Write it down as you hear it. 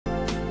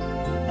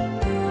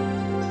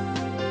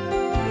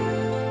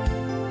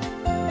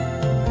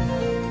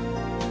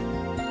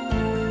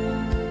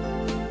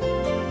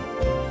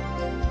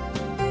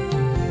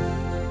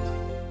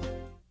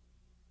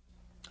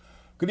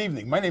Good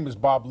evening. My name is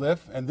Bob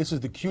Liff, and this is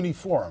the CUNY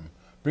Forum,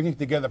 bringing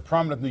together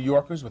prominent New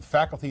Yorkers with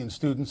faculty and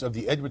students of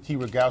the Edward T.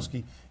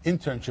 Rogowsky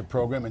Internship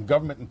Program in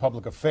Government and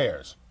Public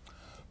Affairs.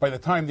 By the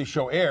time this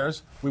show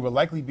airs, we will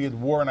likely be at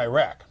war in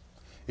Iraq.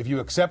 If you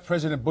accept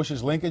President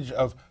Bush's linkage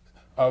of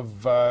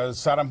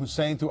Saddam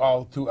Hussein to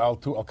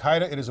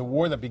Al-Qaeda, it is a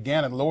war that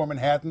began in Lower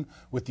Manhattan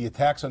with the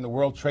attacks on the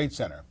World Trade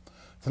Center.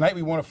 Tonight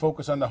we want to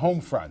focus on the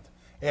home front,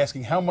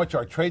 asking how much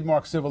our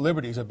trademark civil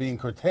liberties are being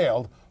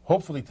curtailed,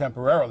 hopefully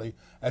temporarily,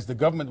 as the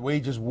government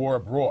wages war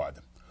abroad.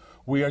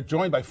 We are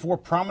joined by four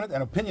prominent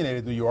and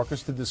opinionated New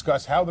Yorkers to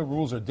discuss how the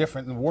rules are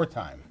different in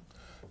wartime.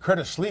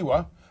 Curtis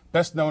Sliwa,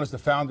 best known as the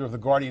founder of the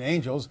Guardian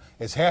Angels,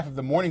 is half of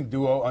the morning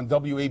duo on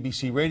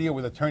WABC Radio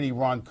with attorney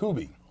Ron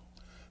Kuby.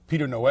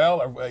 Peter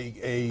Noel,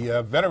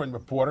 a veteran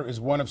reporter,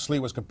 is one of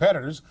Sliwa's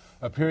competitors,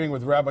 appearing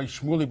with Rabbi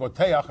Shmuley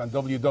Boteach on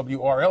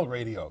WWRL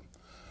Radio.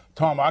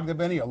 Tom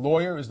Ogdebeni, a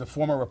lawyer, is the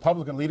former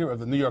Republican leader of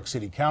the New York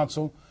City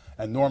Council,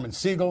 and Norman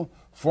Siegel,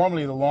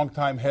 formerly the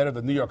longtime head of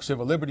the New York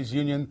Civil Liberties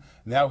Union,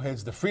 now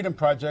heads the Freedom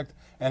Project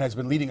and has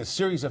been leading a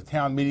series of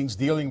town meetings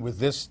dealing with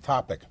this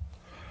topic.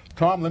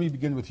 Tom, let me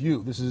begin with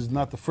you. This is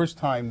not the first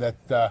time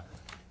that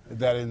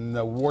in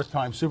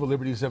wartime civil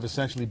liberties have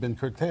essentially been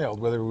curtailed,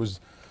 whether it was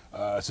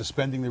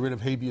suspending the writ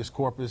of habeas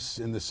corpus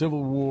in the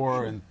Civil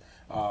War and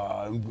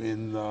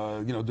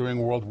during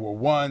World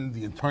War I,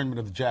 the internment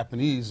of the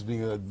Japanese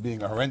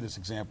being a horrendous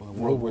example in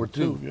World War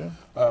II. Yeah.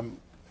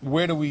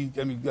 Where do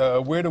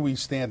we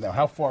stand now?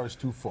 How far is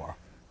too far?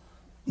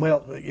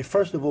 Well,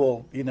 first of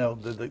all,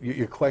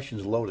 your question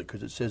is loaded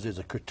because it says there's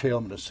a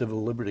curtailment of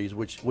civil liberties,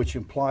 which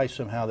implies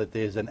somehow that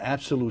there's an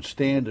absolute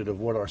standard of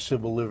what our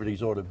civil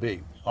liberties ought to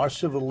be. Our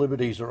civil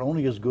liberties are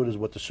only as good as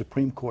what the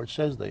Supreme Court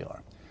says they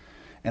are.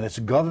 And it's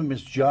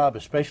government's job,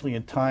 especially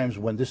in times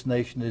when this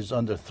nation is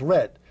under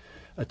threat,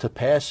 to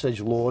pass such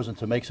laws and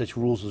to make such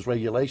rules as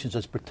regulations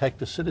as protect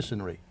the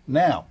citizenry.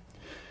 Now,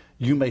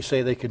 you may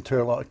say they can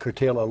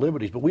curtail our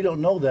liberties, but we don't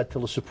know that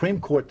till the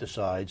Supreme Court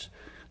decides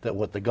that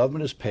what the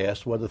government has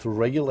passed, whether through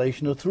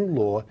regulation or through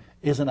law,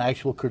 is an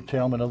actual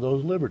curtailment of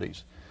those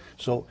liberties.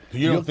 So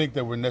you don't think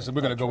that we're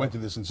going to go into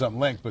this in some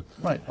length, but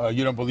right.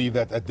 You don't believe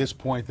that at this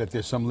point that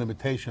there's some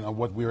limitation on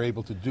what we're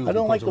able to do? I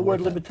don't like the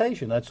word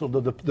limitation. That's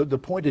the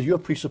point is you're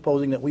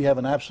presupposing that we have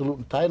an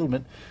absolute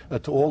entitlement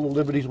to all the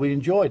liberties we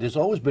enjoy. There's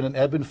always been an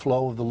ebb and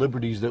flow of the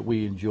liberties that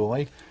we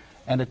enjoy.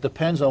 And it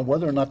depends on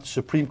whether or not the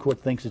Supreme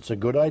Court thinks it's a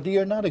good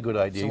idea or not a good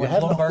idea. So when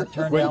Bloomberg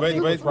turned down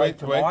people's right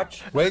to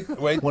march?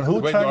 When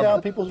who turned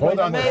down people's right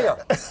to march? Mayor.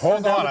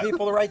 Hold on.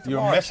 People the right to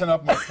You're march. messing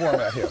up my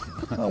format here.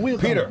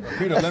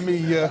 Peter, let me...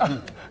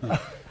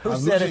 Who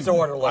said it's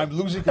orderly? I'm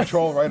losing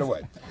control right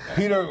away.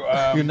 Peter...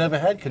 you never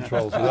had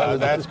control. So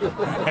that's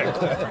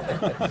correct.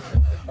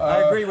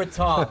 I agree with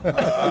Tom.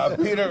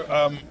 Peter...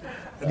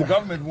 the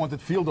government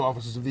wanted field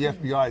officers of the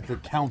FBI to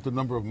count the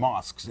number of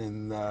mosques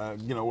in,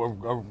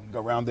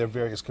 around their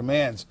various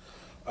commands.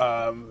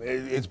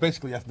 It's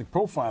basically ethnic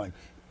profiling.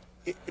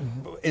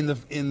 In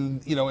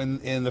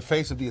the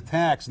face of the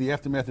attacks, the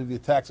aftermath of the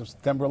attacks of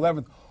September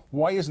 11th,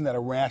 why isn't that a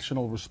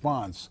rational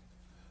response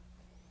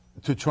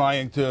to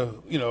trying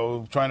to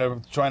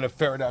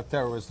ferret out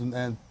terrorists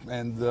and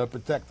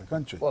protect the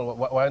country? Well,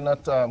 why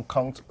not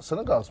count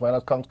synagogues? Why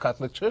not count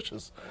Catholic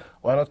churches?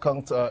 Why not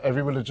count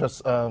every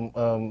religious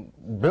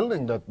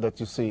building that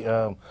you see?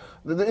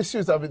 The issue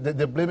is that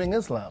they're blaming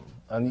Islam,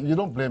 and you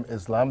don't blame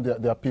Islam.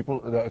 There are people,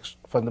 they're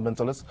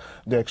fundamentalists,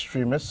 they're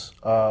extremists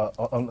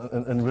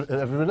in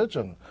every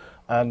religion.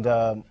 And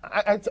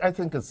I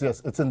think it's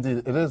indeed,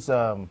 it is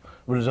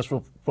religious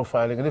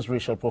profiling, it is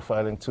racial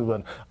profiling too.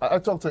 And I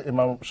talked to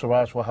Imam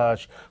Sharaj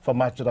Wahaj from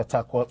Masjid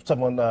At-Taqwa,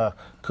 someone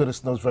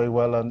Curtis knows very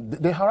well, and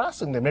they're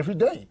harassing them every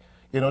day.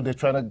 They're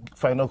trying to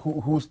find out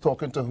who's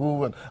talking to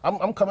who, and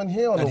I'm coming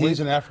here on the way. And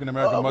he's an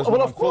African-American Muslim.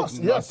 Well, of course,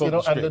 yes, and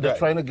they're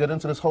trying to get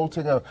into this whole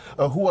thing of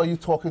who are you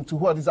talking to?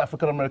 Who are these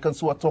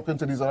African-Americans who are talking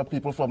to these other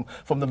people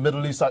from the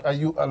Middle East? Are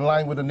you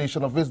aligned with the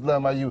Nation of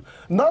Islam? Are you...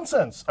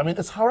 Nonsense. I mean,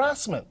 it's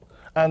harassment.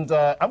 And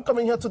I'm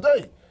coming here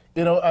today,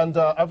 and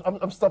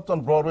I'm stopped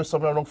on Broadway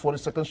somewhere along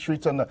 42nd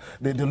Street, and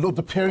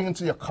they're peering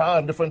into your car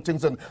and different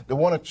things, and they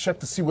want to check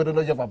to see whether or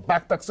not you have a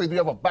backpack. Say, do you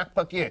have a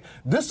backpack here?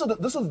 This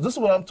is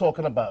what I'm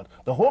talking about.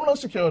 The Homeland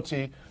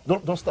Security.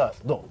 Don't start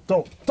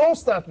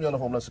me on the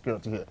Homeland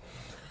Security here.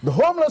 The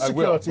Homeland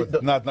Security.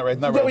 Not right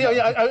now.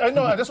 I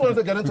know. I just wanted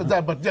to get into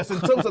that, but yes,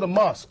 in terms of the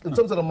mosque,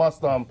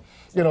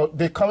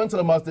 they come into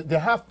the mosque. They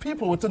have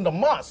people within the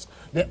mosque.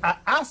 They are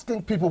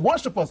asking people,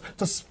 worshippers,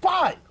 to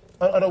spy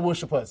on other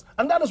worshippers,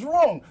 and that is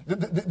wrong.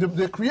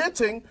 They're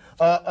creating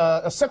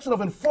a section of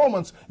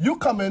informants. You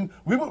come in.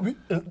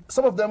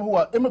 Some of them who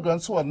are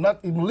immigrants who are not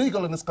even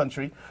legal in this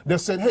country. They're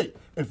saying, hey,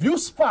 if you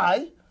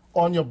spy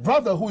on your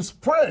brother who is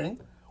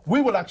praying,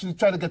 we will actually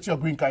try to get you a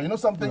green card. You know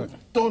something?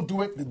 Right. Don't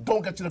do it. They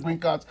don't get you the green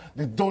cards.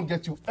 They don't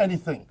get you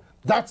anything.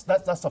 That's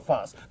a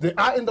farce. They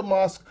are in the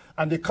mosque,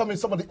 and they come in,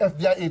 some of the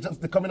FBI agents,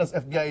 they come in as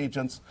FBI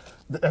agents.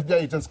 The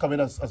FBI agents come in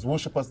as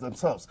worshippers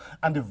themselves,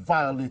 and they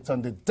violate,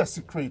 and they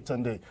desecrate,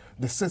 and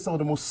they say some of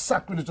the most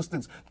sacrilegious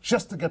things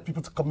just to get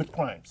people to commit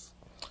crimes.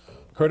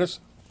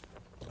 Curtis?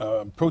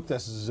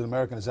 protest is as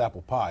American as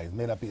apple pie. It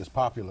may not be as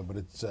popular, but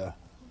it's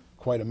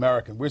quite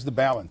American. Where's the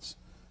balance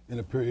in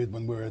a period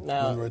when we're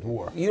at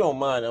war? You don't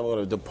mind, I'm going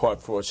to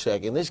depart for a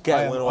second. This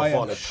guy went off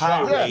on a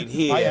tirade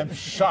here. I am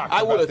shocked.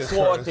 I would have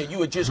thought that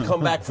you had just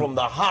come back from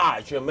the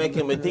Hajj. You're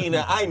making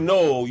Medina. I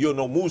know you're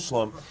no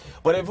Muslim.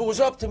 But if it was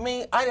up to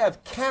me, I'd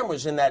have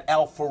cameras in that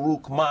Al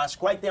Farouk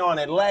Mosque right there on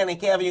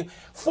Atlantic Avenue.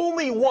 Fool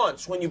me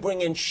once when you bring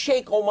in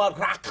Sheikh Omar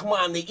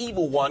Rahman, the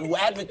evil one, who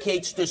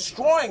advocates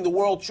destroying the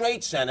World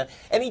Trade Center,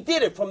 and he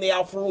did it from the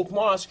Al Farouk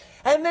Mosque.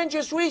 And then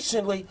just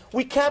recently,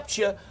 we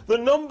capture the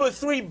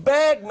 #3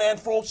 bag man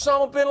for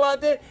Osama bin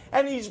Laden,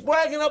 and he's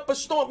bragging up a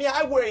storm. Yeah,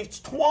 I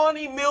raised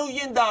 $20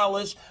 million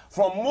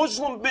from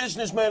Muslim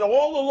businessmen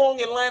all along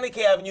Atlantic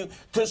Avenue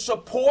to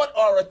support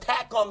our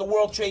attack on the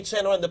World Trade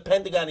Center and the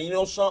Pentagon. And you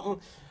know something?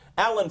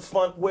 Alan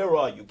Funt, where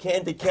are you?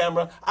 Candid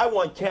camera. I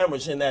want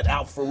cameras in that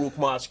Al Farouk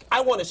Mosque.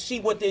 I want to see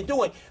what they're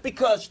doing,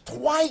 because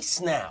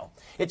twice now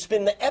it's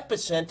been the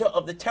epicenter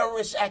of the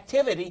terrorist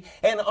activity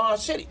in our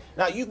city.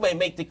 Now, you may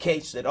make the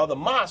case that other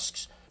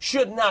mosques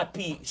should not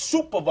be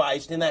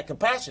supervised in that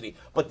capacity,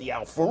 but the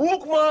Al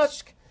Farouk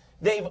Mosque,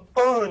 they've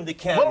earned the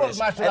cameras,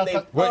 and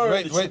they've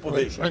earned the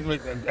supervision.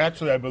 Wait.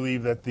 Actually, I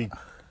believe that the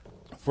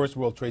first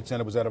World Trade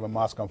Center was out of a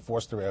mosque on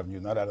Forster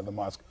Avenue, not out of the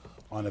mosque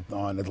on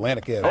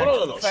Atlantic Avenue.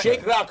 Oh, no.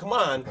 Sheikh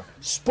Rahman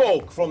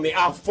spoke from the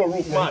Al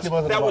Farouk Mosque.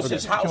 That was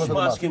his house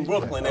mosque in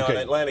Brooklyn on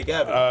Atlantic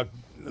Avenue.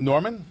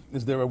 Norman,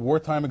 is there a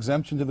wartime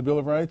exemption to the Bill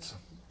of Rights?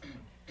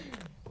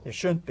 There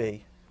shouldn't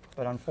be,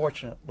 but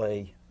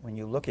unfortunately, when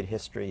you look at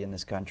history in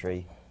this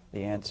country,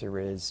 the answer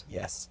is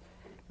yes.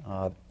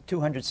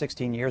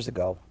 216 years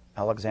ago,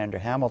 Alexander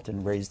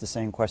Hamilton raised the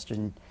same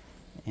question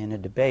in a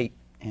debate,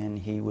 and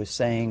he was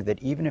saying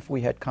that even if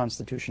we had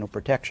constitutional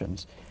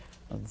protections,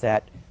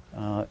 that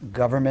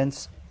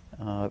governments,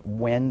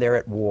 when they're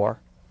at war,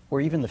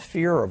 or even the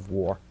fear of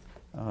war,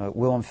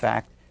 will in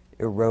fact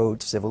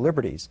erode civil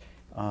liberties.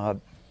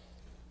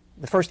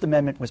 The First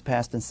Amendment was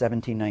passed in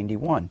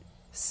 1791.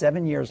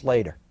 7 years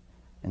later,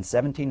 in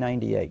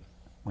 1798,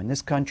 when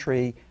this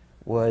country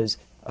was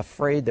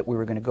afraid that we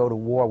were going to go to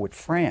war with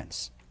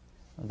France,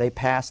 they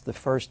passed the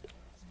first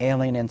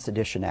Alien and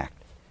Sedition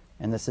Act.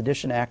 And the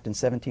Sedition Act in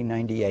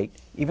 1798,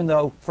 even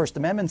though First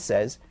Amendment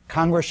says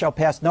Congress shall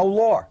pass no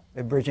law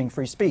abridging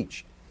free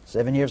speech,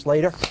 7 years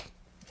later,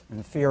 in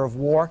the fear of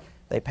war,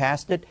 they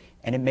passed it,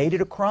 and it made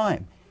it a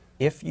crime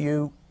if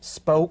you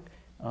spoke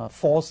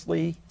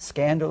falsely,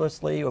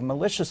 scandalously, or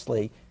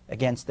maliciously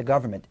against the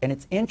government. And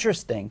it's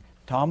interesting,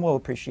 Tom will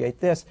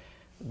appreciate this,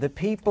 the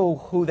people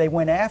who they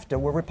went after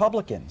were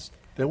Republicans.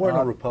 There were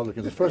no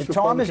Republicans. The first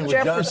Thomas Republican was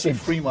Jefferson. John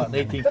C. Fremont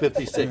in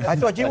 1856. I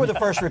thought you were the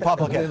first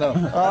Republican.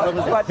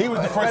 But he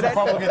was the first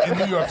Republican in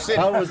New York City.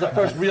 I was the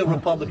first real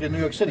Republican in New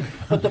York City.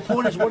 But the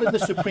point is, what did the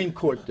Supreme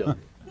Court do?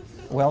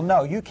 Well,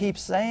 no, you keep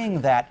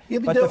saying that, Yeah,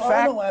 but the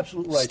fact no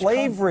absolute rights.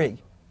 slavery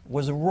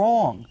was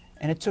wrong,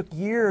 and it took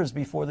years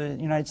before the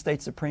United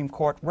States Supreme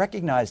Court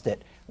recognized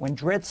it. When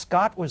Dred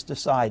Scott was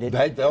decided,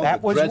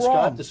 that was Dred wrong.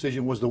 Scott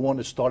decision was the one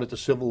that started the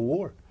Civil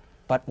War.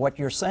 But what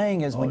you're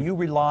saying is when you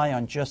rely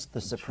on just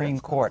the Supreme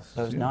Court,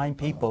 those 9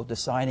 people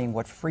deciding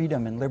what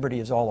freedom and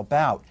liberty is all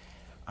about,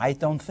 I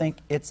don't think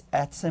it's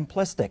that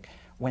simplistic.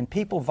 When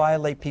people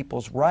violate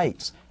people's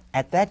rights,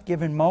 at that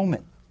given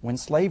moment, when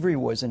slavery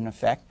was in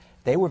effect,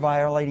 they were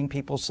violating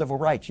people's civil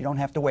rights. You don't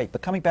have to wait.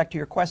 But coming back to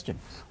your question,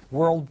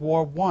 World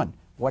War I,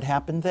 what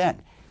happened then?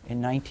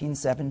 In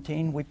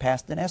 1917, we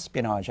passed an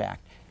Espionage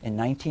Act. In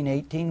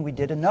 1918, we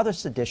did another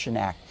Sedition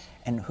Act.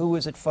 And who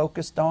was it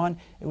focused on?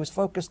 It was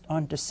focused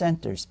on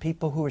dissenters,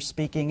 people who were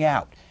speaking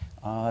out.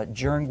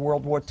 During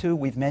World War II,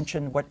 we've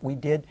mentioned what we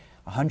did.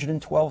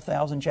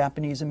 112,000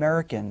 Japanese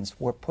Americans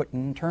were put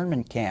in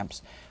internment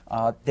camps.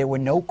 There were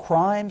no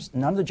crimes.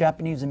 None of the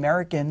Japanese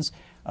Americans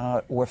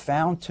were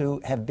found to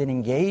have been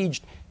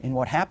engaged in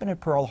what happened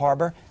at Pearl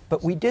Harbor,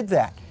 but we did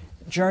that.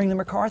 During the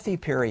McCarthy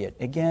period,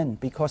 again,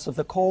 because of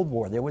the Cold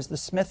War, there was the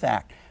Smith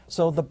Act.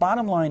 So the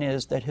bottom line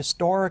is that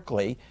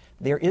historically,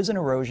 there is an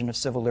erosion of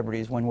civil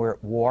liberties when we're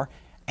at war,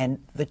 and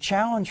the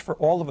challenge for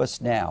all of us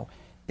now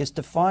is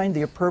to find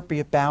the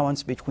appropriate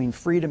balance between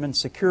freedom and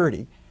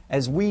security.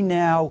 As we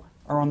now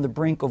are on the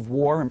brink of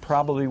war, and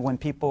probably when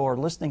people are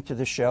listening to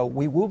the show,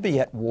 we will be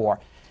at war.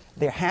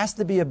 There has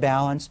to be a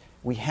balance.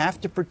 We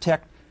have to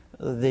protect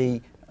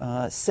the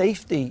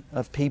safety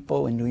of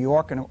people in New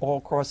York and all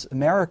across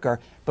America,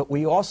 but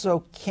we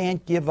also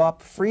can't give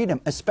up freedom,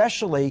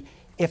 especially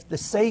if the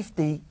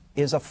safety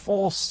is a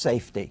false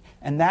safety.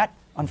 And that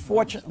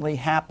unfortunately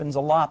happens a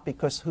lot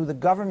because who the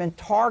government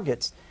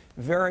targets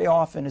very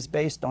often is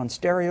based on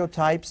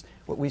stereotypes.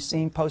 What we've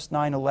seen post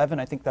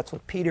 9/11, I think that's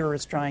what Peter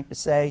is trying to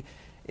say,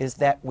 is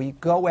that we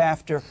go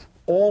after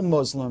all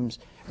Muslims.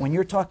 When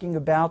you're talking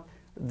about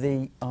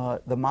the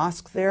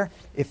mosque there,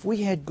 if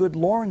we had good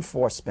law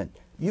enforcement,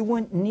 you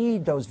wouldn't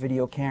need those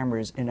video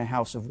cameras in a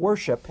house of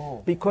worship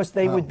because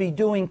they would be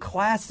doing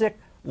classic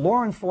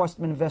law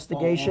enforcement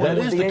investigation that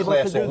would is be the able to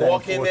class do of that.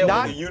 Walk in there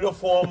Not- with a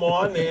uniform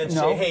on and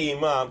No. say, hey,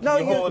 Imam,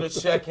 can you hold a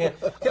second?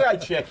 Can I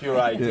check your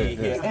ID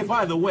here? And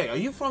by the way, are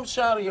you from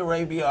Saudi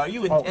Arabia? Are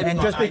you intending And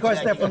on just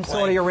because they're hijacking from a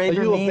plane? Saudi Arabia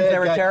Are you a means bad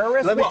they're a guy?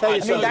 terrorist? Let me tell you I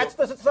mean, something. that's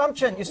the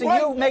assumption. You see,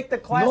 What? you make the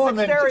classic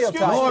Norman, stereotype.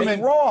 Norman,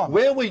 It's wrong.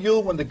 where were you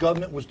when the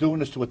government was doing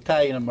this to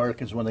Italian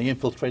Americans when they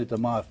infiltrated the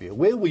mafia?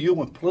 Where were you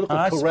when political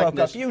I spoke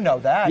correctness? up. You know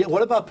that. Yeah,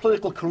 what about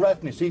political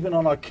correctness, even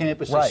on our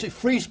campuses? Right. See,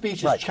 free speech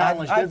is Right.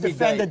 challenged I've every day.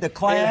 defended the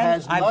Klan. It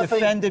has I've nothing-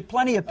 defended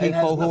plenty of it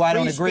has people who I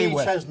don't agree Free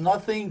with. speech has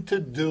nothing to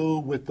do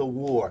with the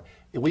war.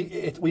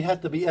 We have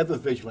to be ever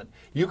vigilant.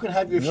 You can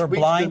have your You're speech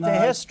blind to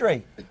denied.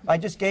 history. I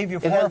just gave you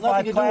It 4 or has 5 nothing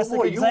to do with classic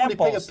war. You only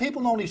examples.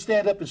 people only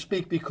stand up and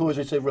speak because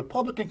it's a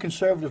Republican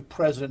conservative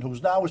president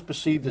who's now is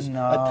perceived as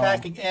No.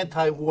 attacking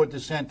anti-war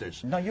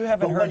dissenters. No, you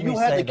haven't But heard when you me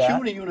had say the that.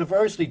 CUNY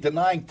University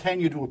denying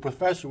tenure to a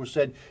professor who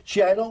said,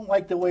 gee, I don't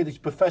like the way these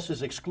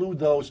professors exclude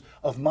those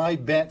of my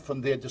bent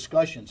from their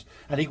discussions.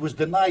 And he was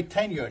denied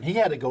tenure and he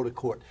had to go to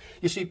court.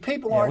 You see,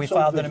 people Yeah, aren't we so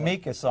filed an vigilant.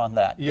 amicus on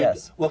that.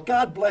 Yes. Well,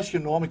 God bless you,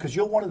 Norman, because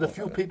you're one of the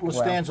few people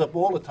who stands up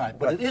all the time.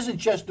 But it isn't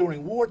just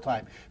during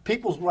wartime.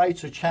 People's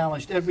rights are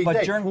challenged every day.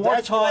 But during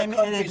That's what our wartime, it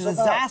country's is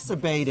about.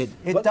 exacerbated.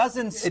 It But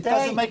doesn't stay. It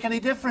doesn't make any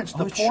difference.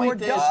 The Oh, it point sure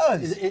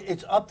does. is,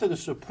 it's up to the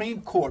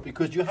Supreme Court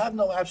because you have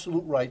no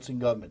absolute rights in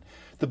government.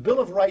 The Bill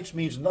of Rights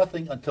means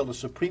nothing until the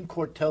Supreme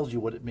Court tells you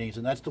what it means,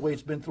 and that's the way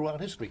it's been throughout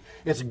history.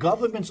 It's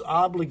government's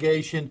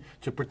obligation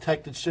to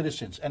protect its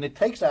citizens, and it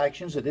takes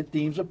actions that it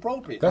deems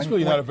appropriate. That's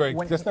really not a very.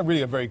 That's not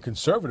really a very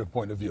conservative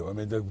point of view. I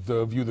mean,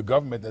 to view the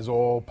government as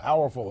all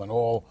powerful and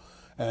all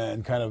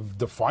and kind of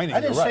defining. I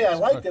didn't your say I rights.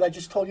 liked it. I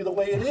just told you the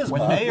way it is. When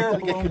Bob.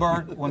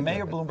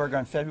 Mayor Bloomberg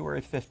on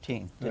February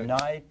 15th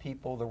denied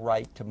people the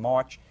right to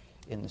march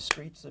in the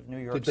streets of New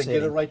York Did they City,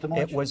 get a right to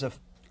march? it was a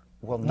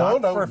well, No,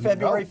 not no, for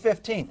February no.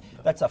 15th.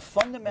 That's a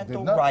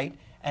fundamental not. right.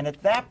 And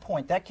at that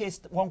point, that case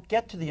won't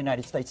get to the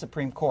United States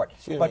Supreme Court.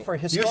 But for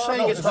You're historical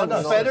saying it's no,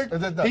 no, no.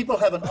 unfettered? People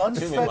have an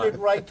unfettered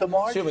right to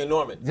march? Excuse me,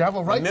 Norman. They have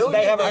a right to- Million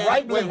They have a man-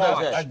 right to wait, march.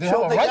 wait, wait. They have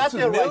So a they right got to.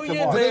 their right to Million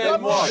march. They man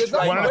got march.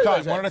 march. One at a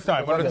time. One at a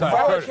time. One at a time.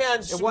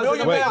 Americans,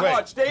 Million Wait, Man wait.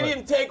 March, they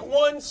didn't take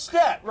one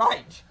step.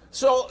 Right.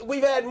 So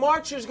we've had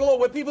marches galore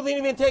where people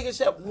didn't even take a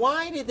step.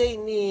 Why did they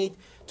need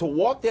to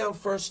walk down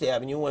First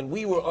Avenue when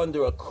we were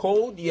under a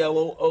code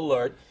yellow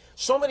alert?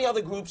 So many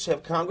other groups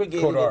have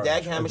congregated Code in orange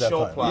Dag at that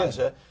Hammarskjöld time.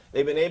 Plaza.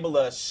 They've been able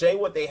to say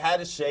what they had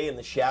to say in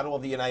the shadow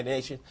of the United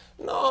Nations.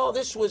 No,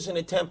 this was an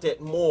attempt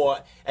at more.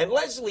 And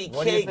Leslie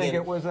What do you think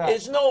it was Kagan at?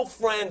 is no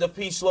friend of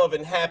peace, love,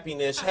 and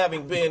happiness,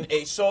 having been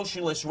a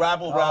socialist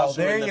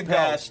rabble-rouser there in the you go.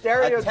 past,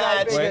 Stereotyping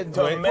attached and to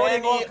putting all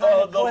many kind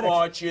of of the clinics.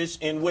 marches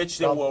in which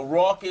there were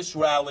raucous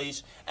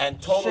rallies and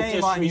total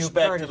Shame on you,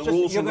 disrespect Curtis. to the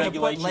rules You're and going to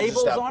put regulations. labels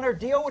established. on her.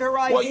 Deal with her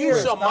ideas. Well, you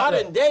some not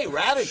modern day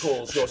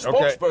radicals. Your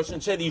Okay.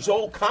 spokesperson said these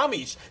old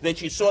commies that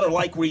you sort of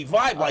like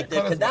revive, like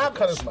they're cut his mic, cut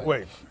cadavers. his mic.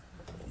 Wait.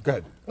 Go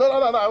ahead. No.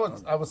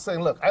 I was saying,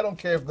 look, I don't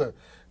care if the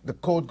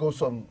code goes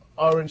from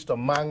orange to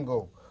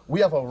mango. We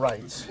have a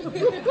right.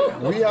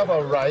 We have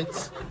a right,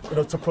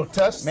 to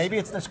protest. Maybe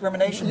it's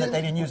discrimination that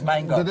they didn't use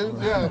mango.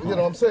 Yeah,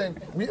 I'm saying.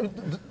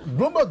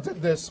 Bloomberg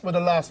did this with the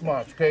last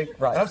march, okay?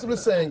 Right. And I'm simply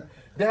saying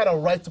they had a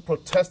right to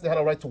protest. They had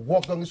a right to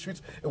walk down the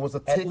streets. It was a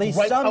take least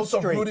right some out street.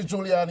 of Rudy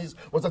Giuliani's.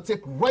 Was a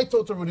take right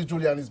out of Rudy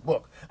Giuliani's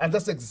book, and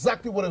that's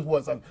exactly what it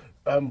was. And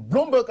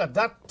Bloomberg at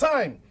that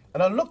time.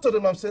 And I looked at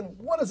him, I'm saying,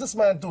 what is this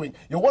man doing?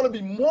 You want to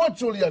be more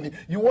Giuliani.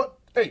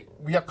 Hey,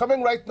 we are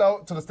coming right now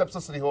to the steps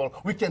of City Hall.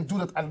 We can do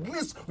that. At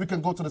least we can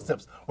go to the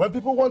steps. When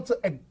people want to,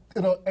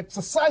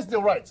 exercise their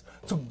rights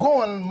to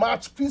go and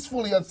march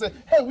peacefully and say,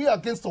 hey, we are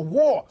against the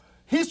war.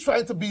 He's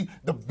trying to be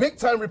the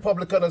big-time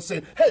Republican and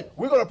say, hey,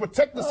 we're going to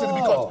protect the city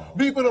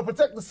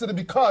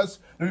because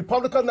the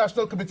Republican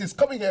National Committee is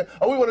coming here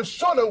and we want to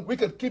show them we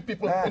can keep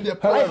people in their I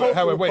place. hope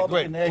the wait,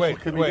 Republican National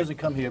Committee wait. doesn't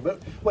come here.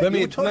 But Let you me-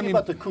 were talking let me-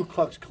 about the Ku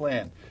Klux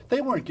Klan. They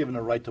weren't given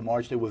a right to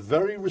march. They were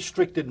very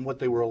restricted in what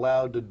they were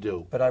allowed to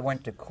do. But I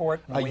went to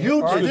court. And we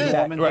You argued did, that.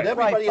 Norman, Right. but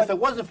everybody, Right, if it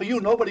wasn't for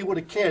you, nobody would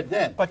have cared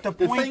then. But the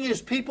point- thing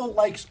is, people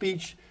like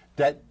speech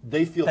that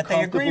they feel That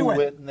they agree comfortable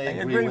with. and They they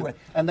agree agree with. with,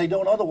 and they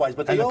don't otherwise.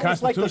 But they And the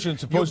always like Constitution you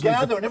supposedly-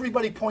 gather, and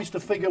everybody points to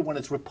figure when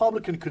it's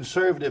Republican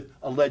conservative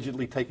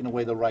allegedly taking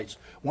away the rights.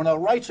 When our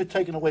rights are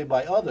taken away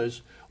by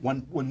others,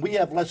 when we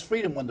have less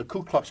freedom, when the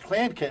Ku Klux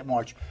Klan can't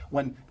march,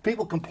 when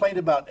people complain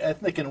about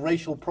ethnic and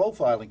racial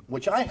profiling,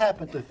 which I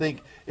happen to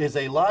think is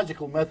a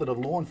logical method of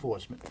law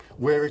enforcement,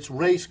 where it's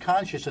race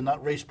conscious and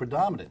not race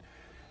predominant.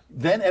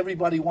 Then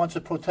everybody wants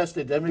to protest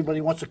it. Everybody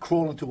wants to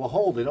crawl into a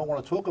hole. They don't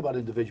want to talk about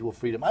individual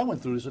freedom. I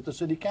went through this at the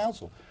city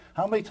council.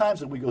 How many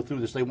times did we go through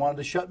this? They wanted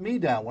to shut me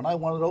down when I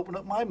wanted to open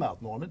up my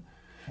mouth, Norman.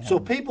 So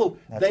people,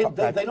 they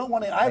don't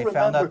want to. They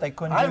found out they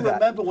couldn't do that.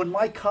 remember when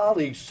my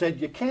colleagues said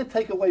you can't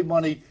take away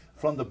money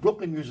from the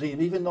Brooklyn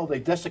Museum, even though they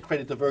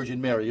desecrated the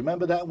Virgin Mary. You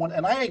remember that one?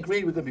 And I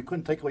agreed with them. You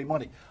couldn't take away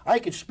money. I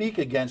could speak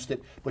against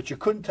it, but you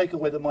couldn't take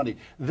away the money.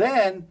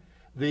 Then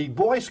the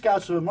Boy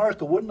Scouts of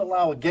America wouldn't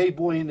allow a gay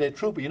boy in their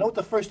troop. You know what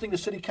the first thing the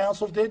city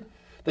council did?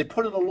 They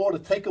put in a law to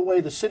take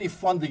away the city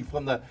funding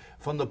from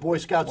the Boy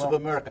Scouts of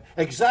America.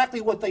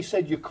 Exactly what they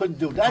said you couldn't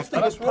do. That's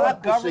the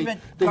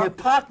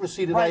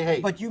hypocrisy that I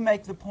hate. But you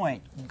make the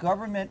point.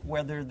 Government,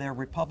 whether they're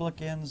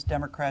Republicans,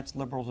 Democrats,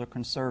 liberals, or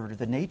conservatives,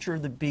 the nature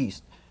of the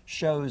beast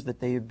shows that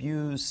they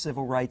abuse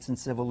civil rights and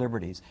civil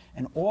liberties.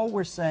 And all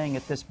we're saying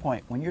at this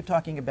point, when you're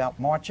talking about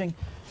marching,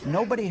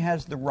 nobody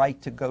has the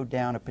right to go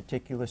down a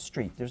particular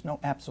street. There's no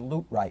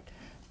absolute right.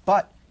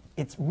 But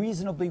it's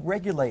reasonably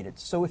regulated.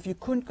 So if you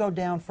couldn't go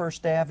down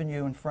First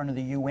Avenue in front of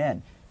the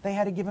UN, they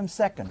had to give them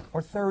Second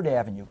or Third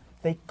Avenue.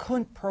 They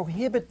couldn't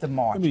prohibit the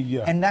march,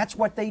 and that's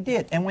what they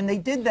did. And when they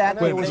did that,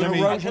 there was an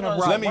erosion of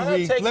rights. Why not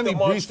take the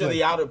march to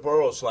the outer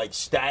boroughs like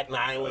Staten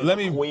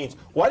Island, Queens?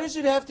 Why does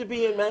it have to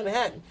be in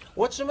Manhattan?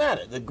 What's the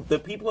matter? The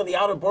people in the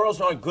outer boroughs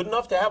aren't good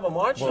enough to have a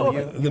march? Well,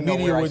 the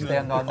media would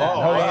stand on that.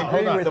 I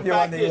agree with you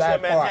on the fact is they're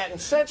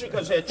Manhattan-centric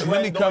because they're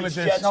trend noise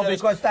jet No,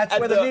 because that's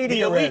where the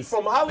media is. The elite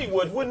from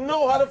Hollywood wouldn't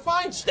know how to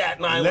find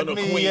Staten Island or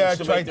Queens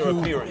to make their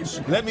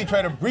appearance. Let me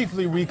try to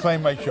briefly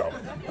reclaim my show.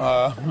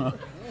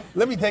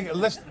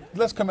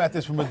 Let's come at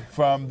this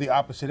from the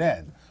opposite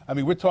end. I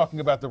mean, we're talking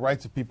about the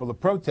rights of people to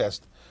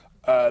protest.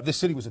 This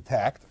city was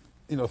attacked.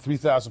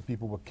 3,000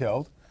 people were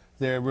killed.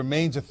 There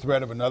remains a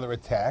threat of another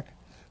attack.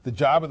 The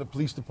job of the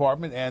police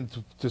department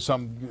and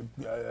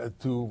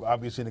to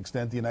obviously an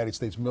extent the United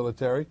States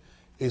military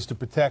is to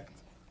protect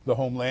the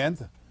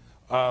homeland.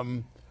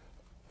 In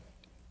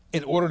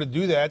order to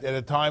do that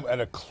at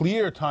a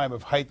clear time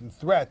of heightened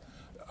threat,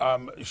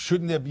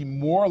 shouldn't there be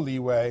more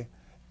leeway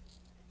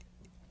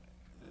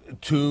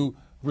to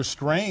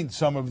restrain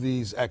some of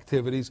these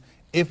activities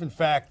if, in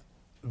fact,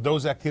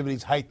 those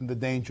activities heighten the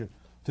danger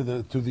to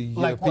the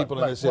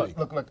people in the city?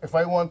 Look, if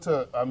I want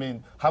to,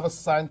 have a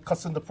sign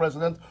cussing the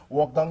president,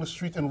 walk down the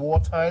street in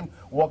wartime,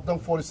 walk down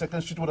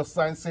 42nd Street with a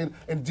sign saying,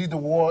 indeed, the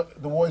war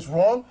is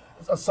wrong,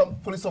 some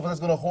police officer is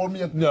going to hold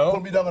me and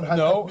pull me down and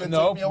handcuff me and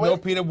take me away? No,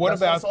 Peter,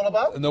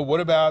 what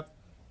about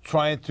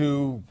trying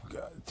to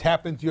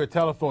tap into your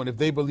telephone if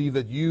they believe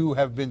that you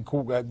have been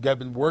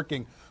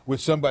working with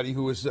somebody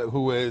who is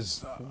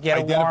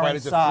identified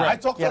as a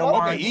threat?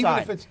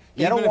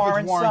 Get a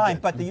warrant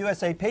signed. But the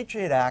USA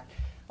Patriot Act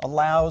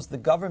allows the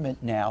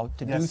government now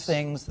to do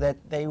things that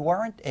they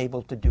weren't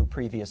able to do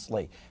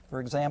previously.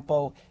 For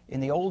example, in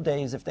the old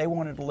days, if they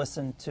wanted to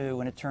listen to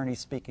an attorney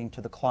speaking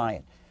to the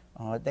client,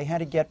 they had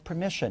to get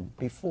permission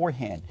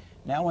beforehand.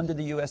 Now, under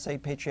the USA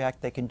Patriot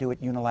Act, they can do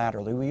it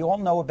unilaterally. We all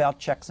know about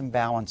checks and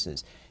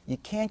balances. You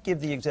can't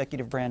give the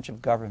executive branch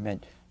of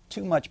government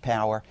too much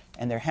power,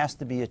 and there has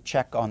to be a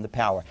check on the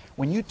power.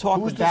 When you talk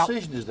Whose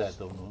decision is that,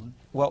 though, Norman?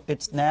 Well,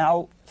 it's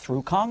now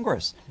through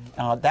Congress.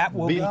 That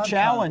will be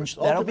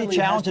challenged. That'll be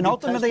challenged, and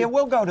ultimately it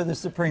will go to the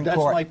Supreme Court.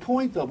 That's my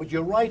point, though. But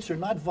your rights are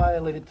not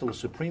violated until the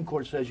Supreme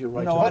Court says your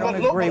rights. No, I don't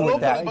agree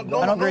with that. I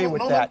don't agree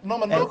with that.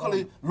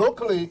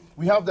 Locally,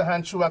 we have the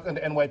Hand-Shoe Act and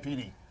the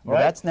NYPD. Well,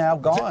 that's now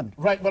gone.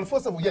 Right. Well,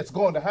 first of all, it's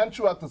gone. The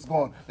Hand-Shoe Act is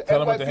gone. The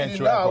NYPD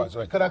now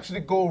can actually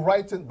go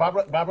right in.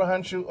 Barbara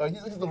Hand-Shoe,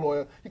 he's the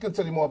lawyer. He can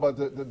tell you more about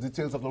the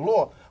details of the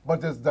law.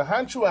 But the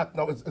Hand-Shoe Act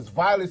now is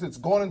violated. It's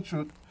gone in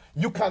truth.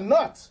 You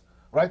cannot,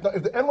 right now,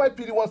 if the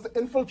NYPD wants to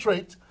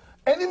infiltrate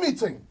any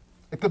meeting,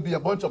 it could be a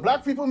bunch of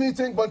black people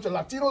meeting, bunch of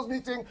Latinos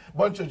meeting,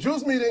 bunch of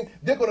Jews meeting.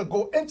 They're going to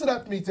go into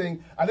that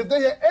meeting, and if they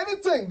hear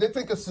anything they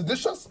think is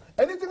seditious,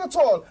 anything at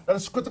all that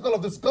is critical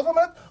of this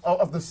government,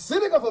 or of the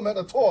city government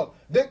at all,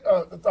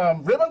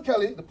 Raymond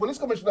Kelly, the police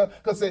commissioner,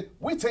 can say,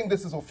 we think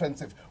this is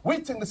offensive. We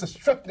think this is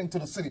threatening to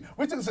the city.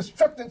 We think this is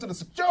threatening to the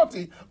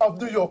security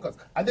of New Yorkers.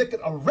 And they can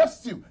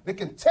arrest you. They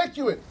can take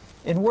you in.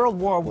 In World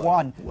War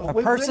I, a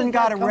person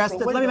got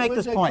arrested. Let me make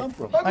this point.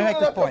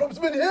 It's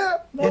been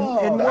here.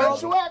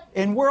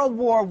 In World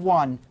War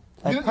I,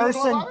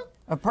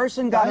 a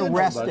person got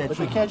arrested. But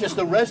they can't just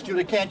arrest you.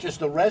 They can't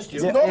just arrest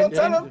you.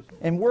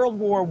 In World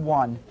War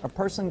I, a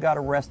person got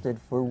arrested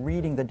for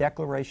reading the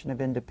Declaration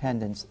of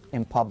Independence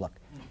in public.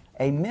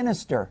 A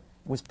minister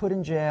was put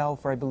in jail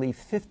for, I believe,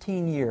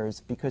 15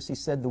 years because he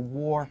said the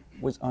war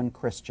was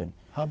unchristian.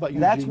 How about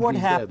Eugene That's what B.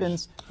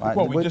 happens.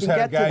 Well, we just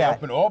had a guy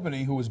up in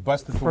Albany who was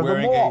busted for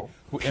wearing in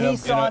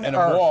a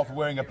mall for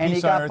wearing a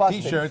Peace on Earth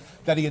T-shirt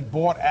that he had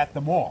bought at the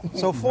mall.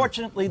 So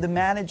fortunately, the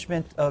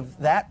management of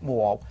that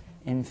mall,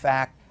 in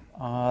fact,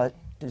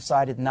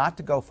 decided not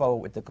to go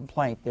forward with the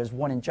complaint. There's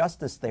one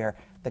injustice there.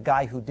 The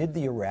guy who did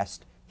the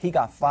arrest, he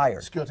got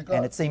fired.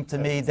 And it seemed to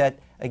me that,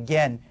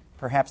 again,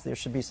 perhaps there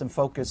should be some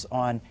focus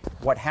on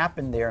what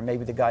happened there.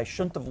 Maybe the guy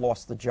shouldn't have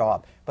lost the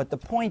job. But the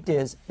point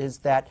is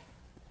that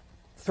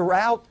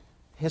throughout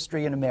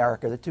history in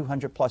America, the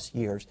 200-plus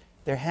years,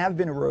 there have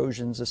been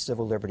erosions of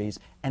civil liberties,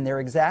 and they're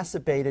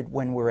exacerbated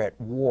when we're at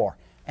war.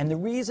 And the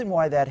reason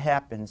why that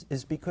happens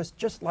is because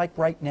just like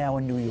right now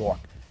in New York,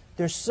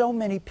 there's so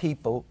many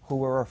people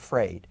who are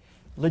afraid,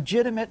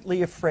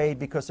 legitimately afraid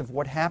because of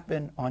what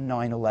happened on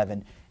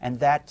 9/11, and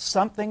that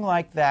something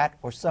like that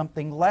or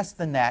something less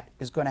than that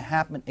is going to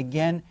happen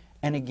again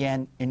and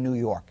again in New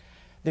York.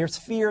 There's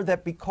fear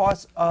that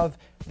because of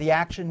the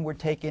action we're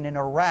taking in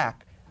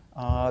Iraq,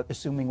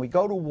 assuming we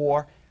go to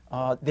war,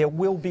 there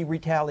will be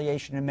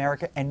retaliation in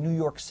America, and New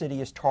York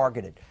City is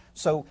targeted.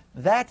 So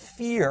that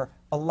fear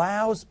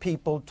allows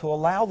people to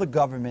allow the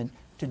government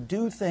to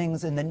do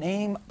things in the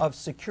name of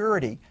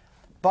security,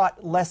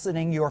 but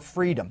lessening your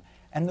freedom.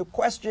 And the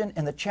question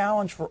and the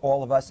challenge for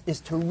all of us is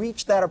to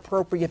reach that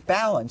appropriate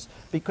balance,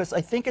 because I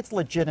think it's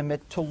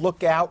legitimate to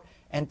look out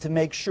and to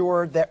make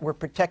sure that we're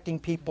protecting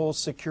people's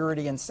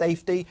security and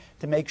safety,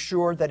 to make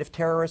sure that if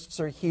terrorists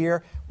are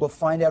here, we'll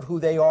find out who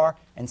they are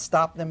and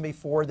stop them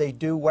before they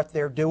do what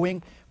they're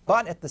doing.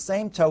 But at the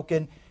same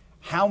token,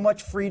 how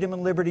much freedom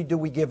and liberty do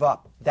we give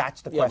up?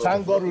 That's the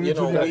question.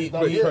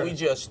 We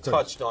just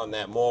touched on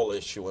that mall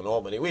issue in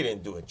Albany. We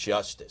didn't do it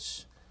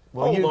justice.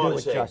 Well, you do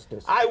it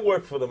justice. I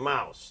work for the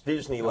Mouse,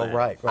 Disneyland. Oh,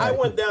 right. I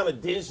went down to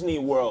Disney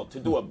World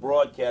to do a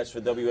broadcast for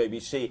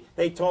WABC.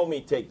 They told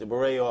me take the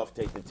beret off,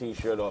 take the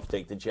T-shirt off,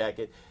 take the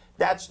jacket.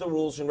 That's the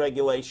rules and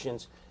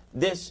regulations.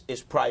 This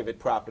is private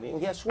property. And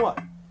guess what?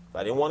 If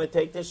I didn't want to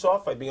take this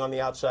off, I'd be on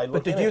the outside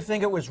looking in. But did you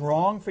think it was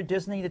wrong for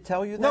Disney to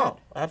tell you that? No,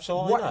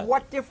 absolutely not.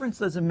 What difference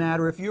does it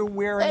matter if you're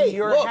wearing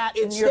your hat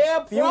and their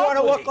property. you want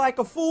to look like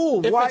a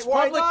fool? If Why it's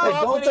public not?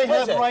 property, Don't they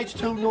have rights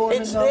to,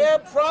 Norman? It's their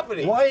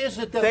property. Why is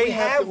it that They we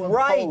have to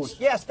rights. impose?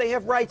 Yes, they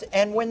have rights.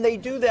 And when they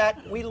do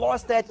that, we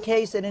lost that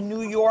case, and in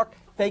New York,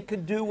 they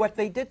could do what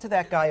they did to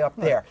that guy up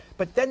there.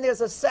 But then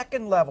there's a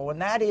second level,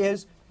 and that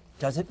is,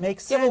 does it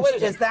make sense?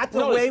 Is that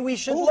the way we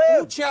should live?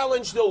 Who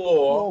challenged the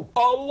law? A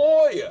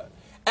lawyer.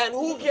 And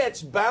who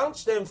gets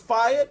bounced and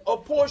fired? A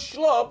poor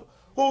schlub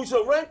who's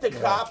a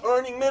rent-a-cop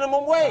earning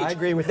minimum wage. I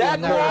agree with that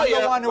you. That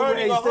lawyer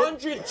earning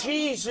 100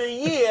 G's a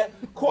year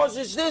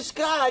causes this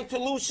guy to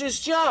lose his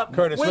job.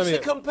 Curtis, where's the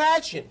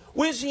compassion?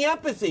 Where's the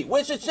empathy?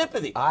 Where's the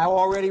sympathy? I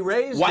already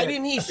raised Why it.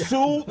 didn't he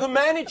sue the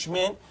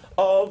management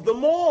of the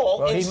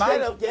mall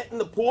instead of getting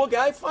the poor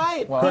guy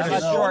fired? Well, I'm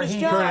not sure.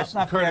 It's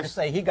not fair to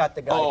say he got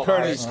the guy. Oh,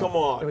 Curtis, come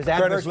on. It was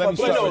Curtis, adverse let me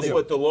He start knows with you.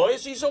 what the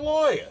lawyers. He's a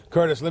lawyer.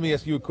 Curtis, let me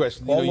ask you a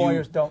question. All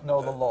lawyers don't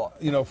know the law.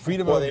 You know,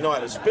 freedom Well, of they know how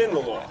to spin the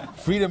law.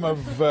 freedom of.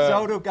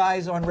 So do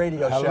guys on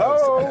radio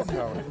Hello.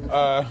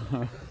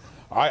 shows.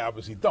 I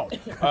obviously don't.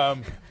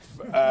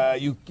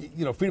 You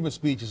know, freedom of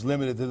speech is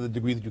limited to the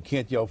degree that you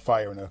can't yell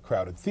fire in a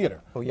crowded theater.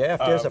 Well, yeah, if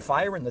there's a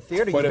fire in the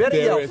theater, you But if better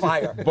there yell is-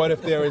 fire. But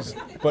if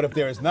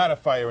there is not a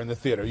fire in the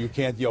theater, you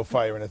can't yell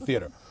fire in a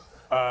theater.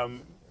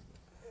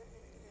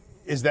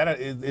 Is there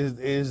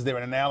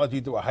an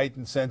analogy to a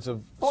heightened sense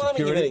of Well, let me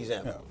security? give you an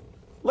example.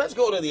 Let's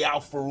go to the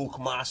Al Farouk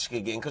Mosque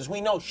again, because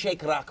we know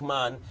Sheikh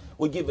Rahman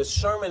would give a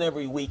sermon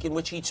every week in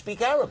which he'd speak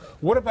Arabic.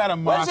 What about a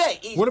mosque?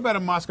 He's- What about a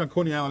mosque on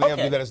Coney Island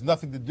Avenue that has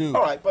nothing to do?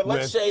 All right, but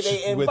let's say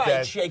they with invite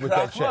that- Sheikh with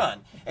that Rahman.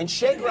 And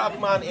Sheikh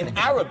Rahman in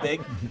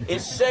Arabic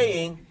is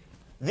saying,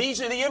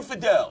 these are the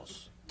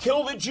infidels.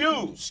 Kill the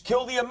Jews.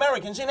 Kill the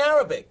Americans in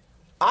Arabic.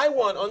 I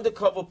want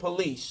undercover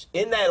police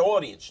in that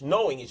audience,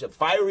 knowing he's a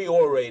fiery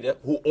orator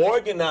who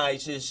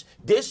organizes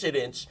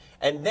dissidents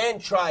and then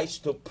tries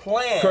to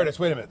plan Curtis,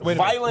 wait a minute.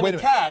 violent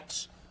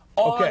attacks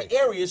on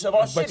areas of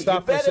our city.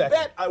 Stop You for a better second.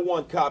 bet I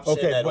want cops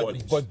in that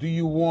audience. But do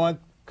you want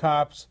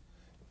cops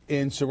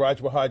in Siraj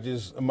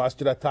Wahaj's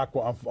Masjid At-Taqwa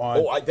on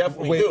Oh, I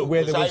definitely do,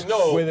 because I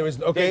know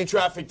they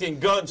trafficked in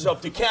guns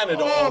up to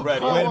Canada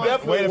already. wait a I minute,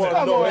 definitely wait a want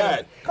minute. to know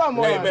that. Come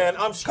on. Hey, man,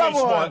 I'm street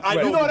smart. I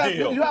know the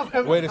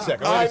deal. Wait a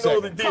second. I know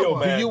the deal,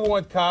 man. Do you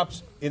want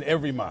cops in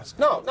every mosque?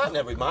 No, not in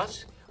every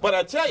mosque. But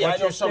I tell you, I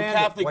know some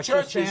Catholic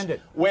churches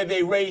where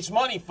they raise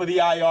money for the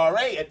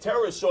IRA, a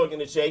terrorist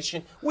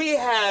organization. We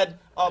had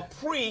a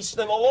priest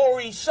in the Lower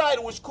East Side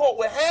who was caught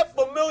with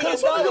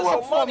 $500,000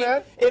 of money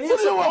in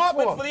his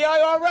apartment for the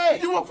IRA.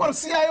 You work for the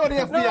CIA or the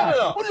FBI?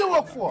 No. What do you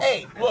work for?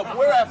 Hey, look,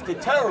 we're after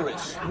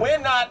terrorists. We're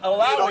not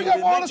allowing You don't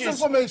get all this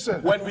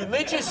information. When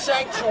religious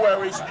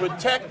sanctuaries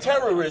protect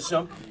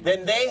terrorism,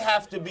 then they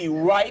have to be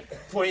ripe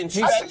for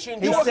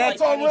inspection. He just said like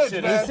Tom any Ridge,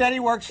 city. man. He said he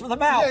works for the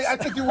mouse. Yeah, I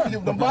think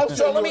the mouse.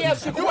 So let me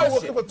ask you a question.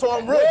 working for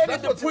Tom Ridge. Where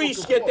That's did the what you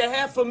priest working get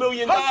the for. $500,000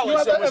 You have that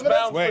was evidence?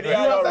 bound for the You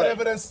have that IRA?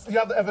 evidence. You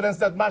have the evidence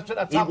that Masjid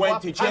He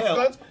went to jail.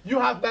 Guns. You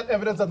have that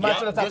evidence that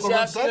Masjid Yeah, just At-Taqwa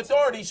ask the guns.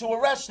 authorities who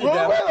arrested Well,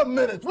 them. wait a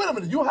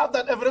minute. You have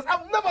that evidence.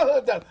 I've never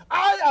heard that.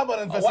 I am an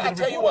investigative Well, I'll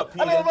tell you what,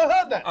 Peter. I never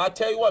heard that. I'll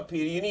tell you what,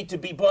 Peter. You need to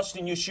be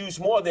busting your shoes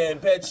more there in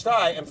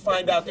Bed-Stuy and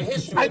find out the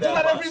history I of do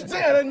that mosque. every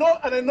day, and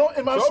I know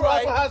Imam It's all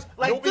right. Sharaf has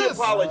like You'll be this.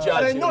 apologizing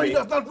And I know to he me.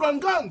 does not run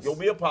guns. You'll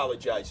be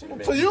apologizing to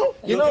me. To you?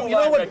 You know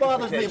lack what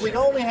bothers me? rectification.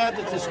 We only have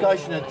this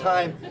discussion in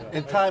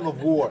time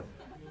of war.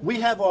 We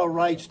have our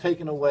rights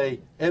taken away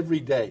every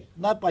day,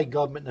 not by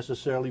government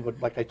necessarily, but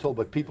like I told,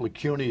 by people at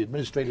CUNY,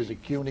 administrators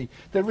at CUNY.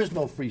 There is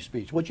no free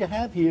speech. What you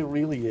have here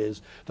really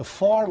is the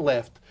far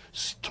left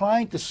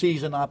trying to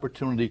seize an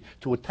opportunity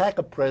to attack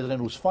a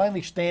president who's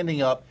finally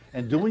standing up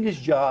and doing his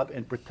job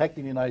and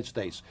protecting the United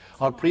States.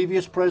 Our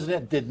previous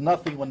president did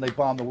nothing when they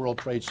bombed the World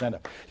Trade Center.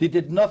 He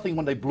did nothing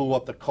when they blew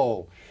up the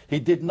coal. He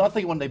did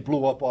nothing when they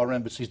blew up our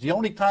embassies. The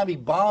only time he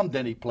bombed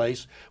any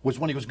place was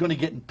when he was going to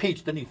get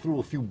impeached. Then he threw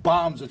a few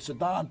bombs at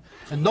Saddam,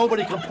 and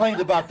nobody complained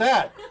about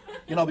that,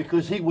 you know,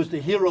 because he was the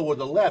hero of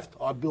the left,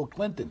 our Bill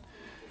Clinton.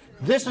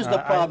 This is the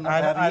problem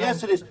I'm having.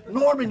 Yes, it is.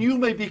 Norman, you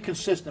may be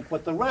consistent,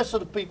 but the rest of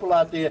the people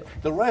out there,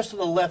 the rest of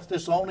the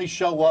leftists only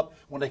show up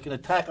when they can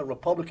attack a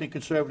Republican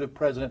conservative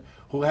president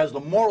who has the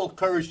moral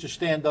courage to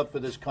stand up for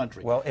this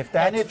country. Well, if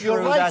that's and if your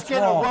true, rights that's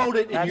get wrong.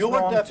 eroded in That's your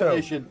wrong,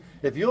 definition,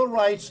 if your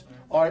rights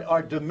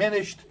are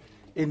diminished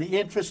in the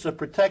interest of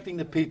protecting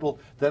the people,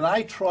 then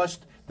I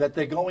trust that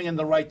they're going in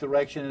the right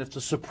direction. And if the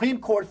Supreme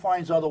Court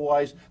finds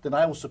otherwise, then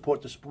I will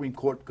support the Supreme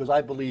Court because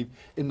I believe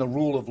in the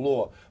rule of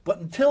law. But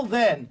until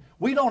then,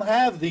 we don't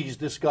have these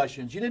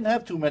discussions. You didn't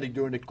have too many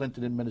during the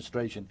Clinton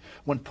administration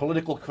when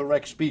political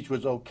correct speech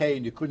was okay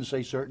and you couldn't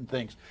say certain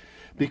things.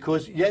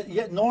 Because,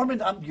 yet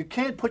Norman, you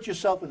can't put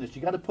yourself in this.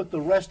 You got to put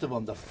the rest of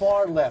them, the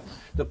far left,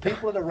 the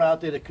people that are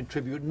out there that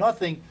contribute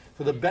nothing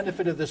for the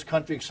benefit of this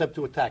country except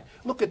to attack.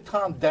 Look at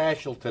Tom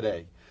Daschle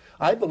today.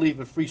 I believe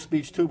in free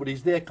speech too, but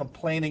he's there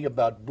complaining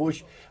about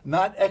Bush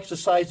not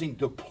exercising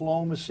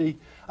diplomacy.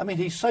 I mean,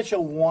 he's such a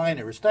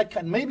whiner. It's that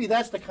kind, maybe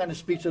that's the kind of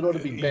speech that ought to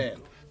be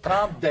banned.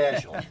 Tom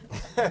Daschle.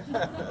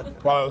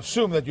 Well, I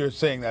assume that you're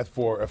saying that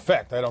for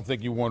effect. I don't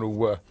think you want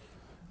to.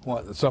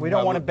 We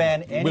don't want to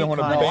ban any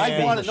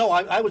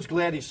I was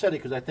glad he said it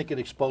because I think it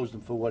exposed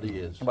him for what he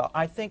is. Well,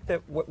 I think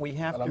that what we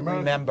have to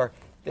remember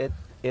that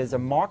is a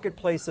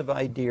marketplace of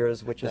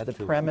ideas, which is the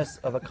premise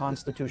of a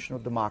constitutional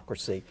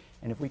democracy.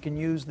 And if we can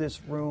use this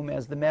room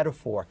as the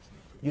metaphor,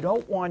 you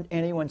don't want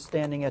anyone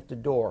standing at the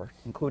door,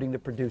 including the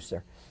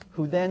producer,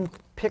 who then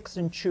picks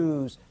and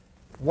chooses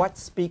what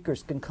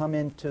speakers can come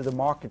into the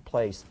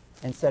marketplace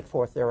and set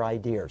forth their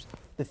ideas.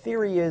 The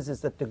theory is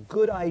that the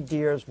good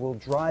ideas will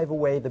drive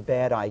away the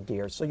bad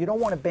ideas. So you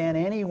don't want to ban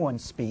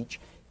anyone's speech,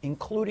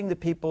 including the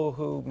people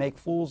who make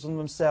fools of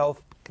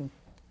themselves,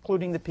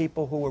 including the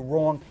people who are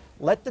wrong.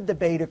 Let the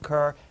debate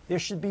occur. There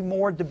should be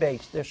more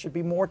debates. There should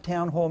be more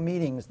town hall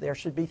meetings. There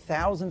should be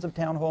thousands of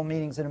town hall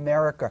meetings in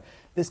America.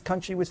 This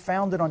country was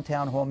founded on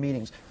town hall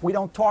meetings. We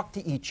don't talk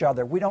to each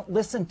other. We don't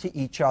listen to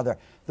each other.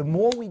 The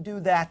more we do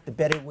that, the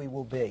better we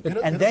will be.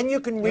 And then you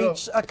can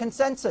reach a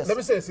consensus. Let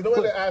me say this. You know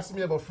when they ask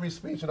me about free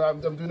speech, I'm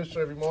doing this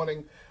show every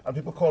morning, and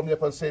people call me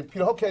up and say,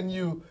 Peter, how can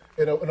you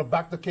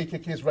back the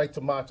KKK's right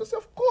to march? I say,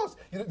 of course.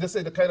 They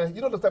say the kind of,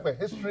 the type of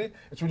history,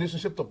 its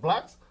relationship to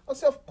blacks. I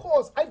say, of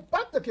course. I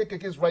back the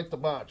KKK's right to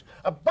march.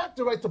 I back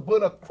the right to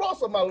burn a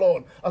cross on my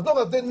lawn, as long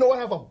as they know I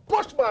have a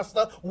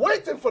bushmaster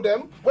waiting for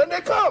them when they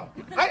come.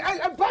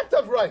 I back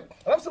that right.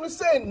 And I'm simply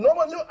saying, no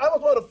one knew. I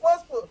was one of the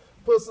first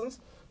persons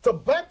to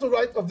back the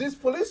right of these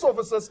police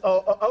officers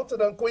out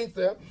in Queens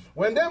there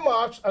when they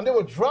marched and they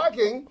were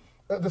dragging,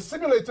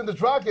 simulating the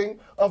dragging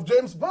of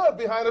James Byrd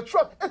behind a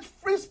truck. It's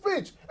free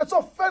speech. It's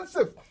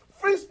offensive.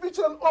 Free speech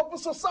in an open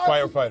society.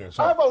 Firefighters.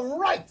 I have a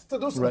right to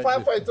do some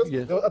firefighters.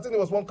 Yes. I think there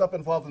was one cop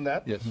involved in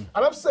that. Yes. And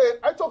I'm saying,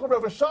 I talked to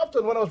Reverend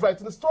Sharpton when I was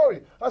writing the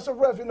story. I said,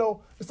 Rev,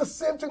 it's the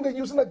same thing they're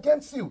using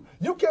against you.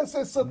 You can't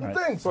say certain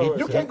things.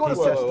 You can't go to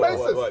certain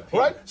places,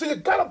 right? So you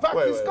got to back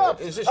these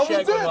cops. Is this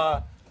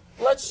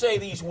let's say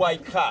these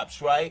white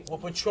cops, right, were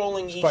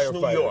patrolling East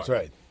New York.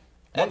 Right.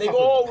 And they've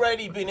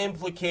already been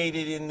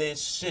implicated in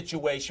this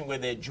situation where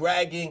they're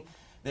dragging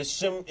the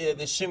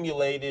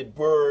simulated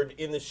Bird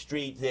in the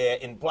street there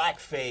in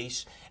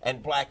blackface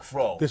and black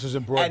fro. This is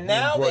in broad And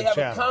now they have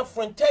channel. a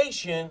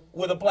confrontation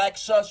with a black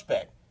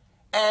suspect.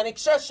 And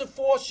excessive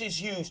force is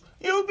used.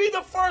 You'd be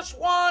the first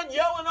one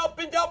yelling up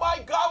and down, my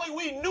golly,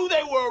 we knew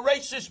they were a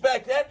racist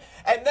back then.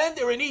 And then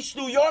they're in East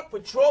New York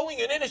patrolling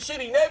an inner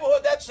city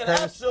neighborhood. That's an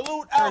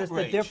absolute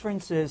outrage. The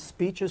difference is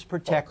speech is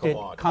protected,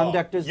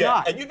 conduct is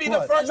not. And you'd be the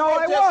first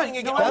protesting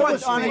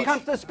against when it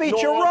comes to speech,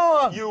 you're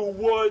wrong. You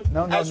would.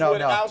 As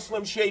would Al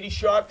Slim Shady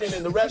Sharpton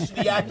and the rest of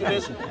the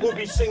activists who'd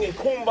be singing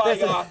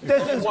Kumbaya.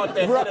 This is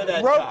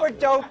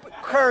rope-a-dope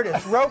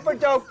Curtis.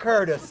 Rope-a-dope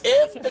Curtis.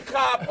 If the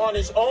cop on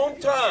his own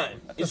time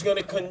is going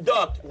to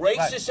conduct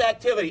racist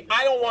activity,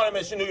 I don't want him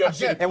as a New York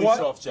City police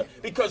officer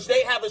because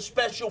they have a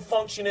special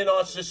function in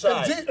our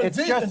society. It's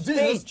just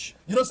speech.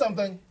 You know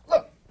something?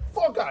 Look,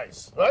 4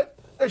 guys, right?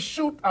 They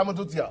shoot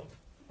Amadou Diallo,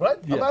 right?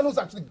 Yes. A man who's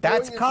actually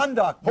That's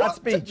conduct, not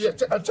speech.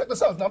 Check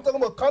this out. Now, I'm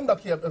talking about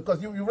conduct here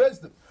because you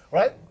raised it,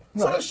 right?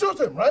 No. So they shoot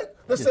him, right?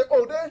 They say,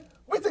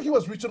 we think he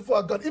was reaching for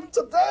a gun. Even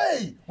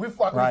today, we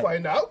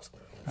find out.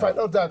 Find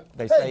out that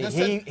they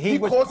say he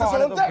was caused his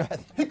part own of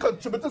death. He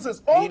contributed to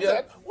his own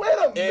death. Wait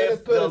a minute,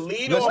 if the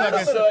lead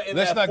officer in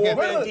that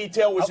 4-man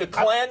detail was a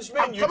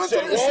Klansman, you'd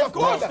say, well, of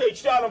course they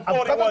shot him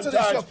 41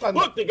 times.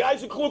 Look, the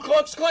guy's a Ku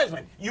Klux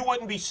Klansman. You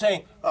wouldn't be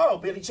saying,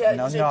 but he's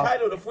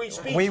entitled to free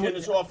speech in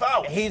his off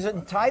hours. He's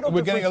entitled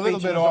to free speech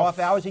in his off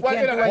hours. He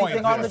can't do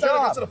anything on the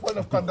job. To the point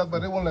of conduct, but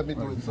they won't let me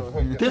do it. So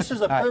this is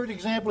a perfect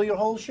example of your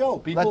whole show.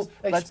 People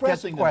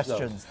expressing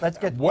questions. Let's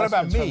get what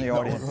about questions me? from the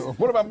audience.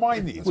 What about my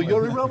needs? Well,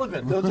 you're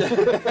irrelevant.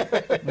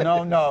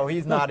 No,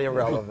 he's not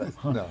irrelevant.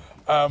 No.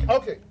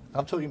 Okay.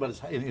 I'm talking about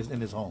in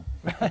his home.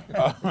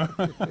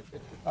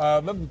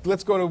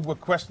 Let's go to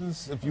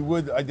questions. If you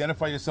would,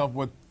 identify yourself,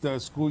 what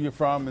school you're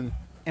from,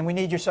 and we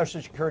need your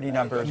social security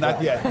number.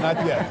 Not yet.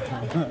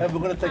 And we're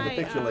going to take a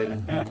picture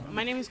later.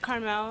 My name is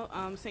Carmel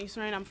St.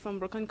 Soren. I'm from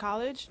Brooklyn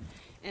College.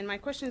 And my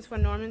question is for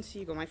Norman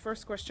Siegel, my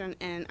first question.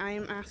 And I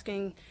am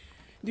asking,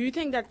 Do you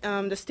think that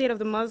the state of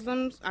the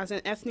Muslims as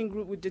an ethnic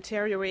group would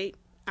deteriorate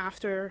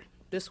after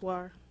this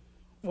war,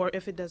 or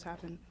if it does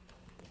happen?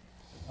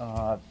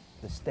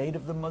 The state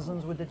of the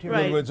Muslims would Right.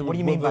 deteriorate? What do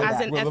you mean by As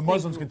that? an Will the ethnic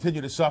Muslims group.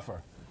 continue to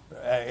suffer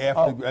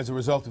as a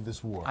result of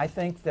this war? I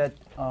think that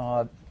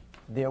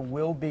there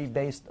will be,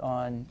 based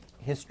on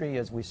history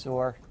as we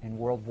saw in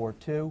World War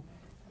II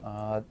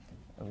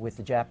with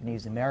the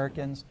Japanese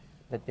Americans,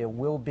 that there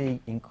will be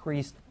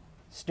increased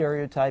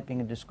stereotyping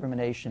and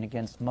discrimination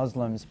against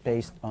Muslims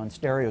based on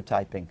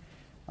stereotyping.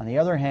 On the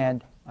other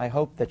hand, I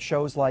hope that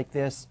shows like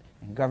this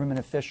and government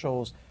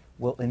officials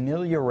will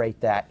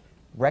ameliorate that,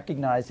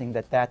 recognizing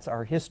that that's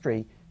our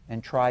history,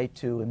 and try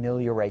to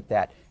ameliorate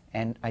that.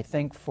 And I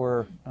think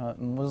for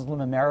Muslim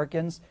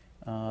Americans,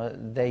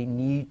 they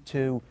need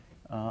to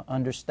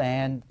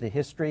understand the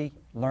history,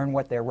 learn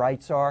what their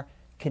rights are,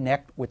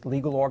 connect with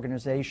legal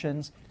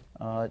organizations.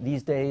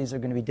 These days are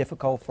going to be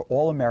difficult for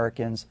all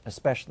Americans,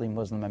 especially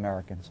Muslim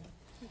Americans.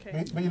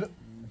 Okay.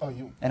 But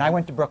you, And I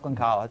went to Brooklyn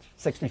College.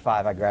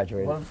 65, I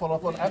graduated. want to follow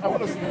up on? I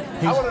want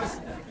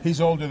to.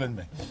 He's older than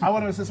me. I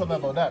want to say something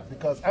about that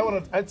because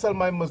I tell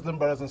my Muslim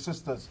brothers and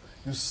sisters,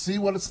 you see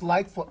what it's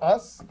like for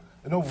us.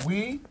 You know,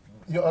 we,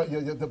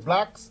 the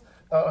blacks,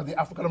 the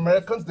African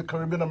Americans, the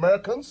Caribbean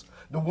Americans,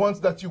 the ones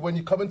that when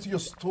you come into your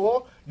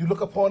store, you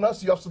look upon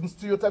us. You have some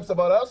stereotypes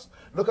about us.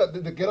 Look at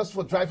they get us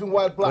for driving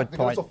while black. Good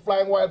They get us for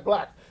flying while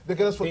black. They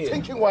get us for Peter,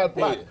 thinking while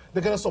black. Peter.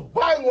 They get us for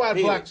buying while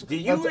Peter, blacks. do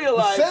you And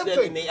realize the same that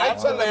thing, in the I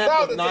tell them now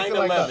aftermath of they're thinking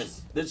like 9/11,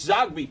 us. the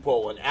Zogby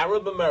poll, an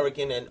Arab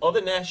American, and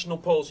other national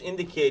polls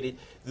indicated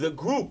the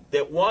group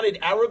that wanted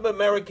Arab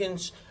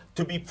Americans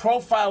to be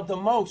profiled the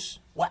most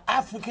were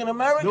African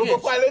Americans. They were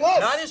profiling us.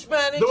 Not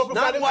Hispanics, They were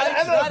not profiling- whites,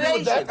 I don't not agree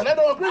with that, Asians. and I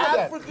don't agree with that.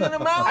 African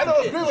Americans. I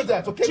don't agree with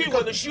that, okay, Gee, because-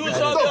 when the shoes No,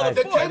 on the other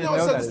they foot. came to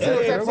us and They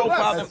stereotypes about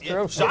profiled us. them.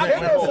 true. Zogby They came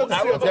to us poll, and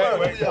Arab stereotypes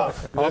Americans. about us.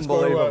 Let's go,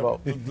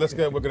 Unbelievable.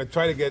 we're going to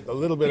try to get a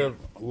little bit of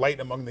light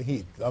among the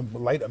heat,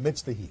 light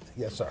amidst the heat.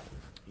 Yes, sir.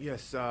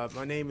 Yes,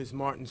 my name is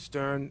Martin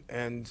Stern,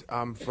 and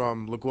I'm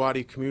from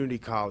LaGuardia Community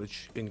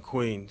College in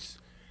Queens.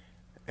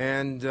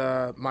 And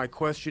my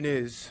question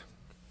is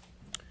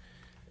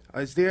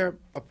there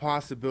a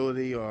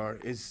possibility, or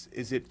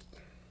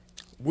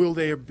will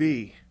there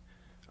be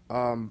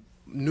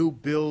new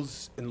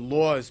bills and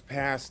laws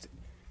passed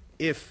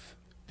if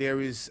there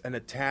is an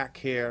attack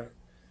here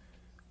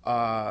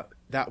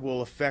that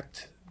will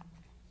affect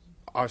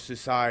our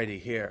society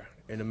here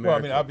in America? Well,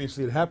 I mean,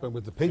 obviously it happened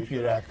with the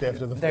Patriot Act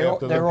after the They're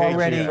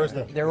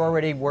Patriot.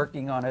 already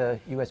working on a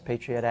U.S.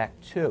 Patriot Act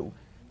 2,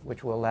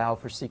 which will allow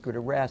for secret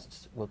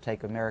arrests, will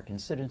take American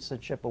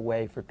citizenship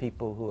away for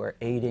people who are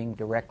aiding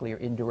directly or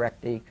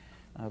indirectly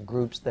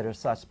groups that are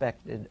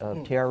suspected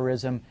of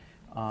terrorism.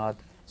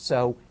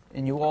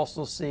 And you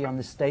also see on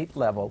the state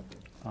level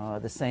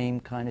the same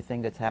kind of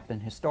thing that's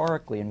happened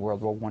historically in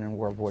World War I and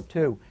World War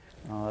II,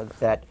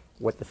 that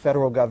what the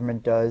federal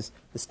government does,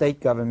 the state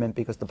government,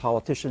 because the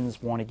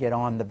politicians want to get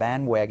on the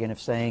bandwagon of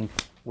saying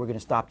we're going to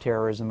stop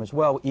terrorism as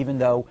well, even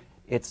though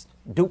it's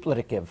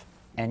duplicative.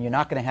 And you're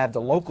not going to have the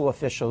local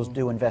officials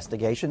do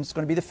investigations. It's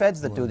going to be the feds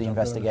that do the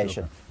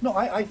investigation. No,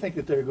 I think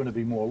that there are going to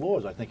be more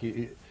laws. I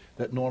think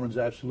that Norman's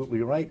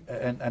absolutely right.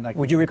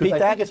 Would you repeat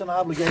that? I think it's an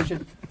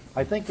obligation.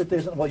 I think that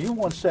there's, well, you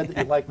once said that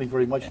you like me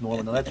very much,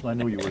 Norman, and that's when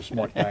I knew you were a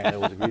smart guy and I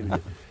always agreed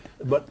with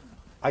you. But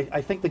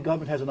I think the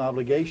government has an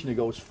obligation to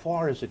go as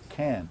far as it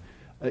can.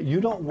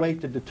 You don't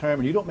wait to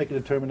determine, you don't make a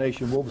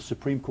determination, will the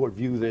Supreme Court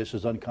view this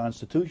as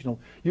unconstitutional?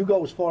 You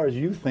go as far as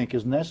you think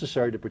is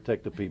necessary to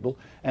protect the people,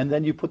 and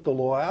then you put the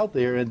law out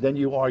there, and then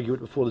you argue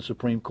it before the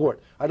Supreme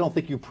Court. I don't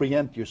think you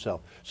preempt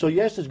yourself. So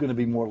yes, there's going to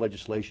be more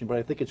legislation, but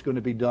I think it's going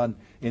to be done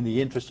in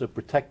the interest of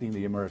protecting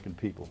the American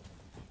people.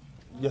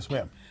 Yes,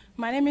 ma'am.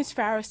 My name is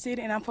Farah Sid,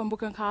 and I'm from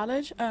Brooklyn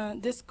College.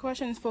 This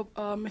question is for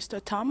Mr.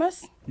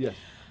 Thomas. Yes.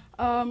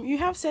 You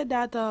have said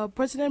that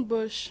President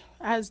Bush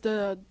has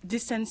the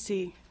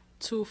decency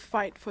to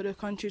fight for the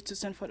country, to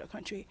stand for the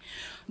country.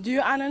 Do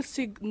you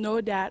honestly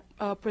know that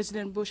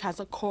President Bush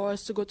has a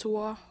cause to go to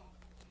war?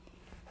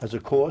 Has a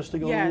cause to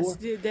go to war?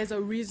 Yes, there's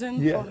a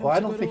reason Yeah, for him well, I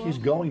to don't go think to he's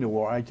war. going to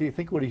war. I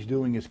think what he's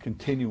doing is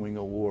continuing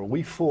a war.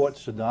 We fought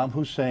Saddam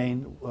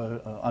Hussein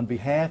on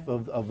behalf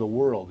of the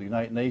world. The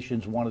United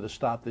Nations wanted to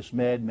stop this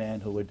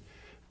madman who had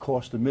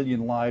cost 1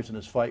 million lives in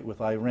his fight with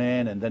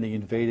Iran, and then he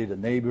invaded a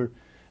neighbor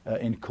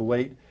in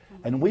Kuwait.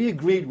 And we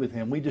agreed with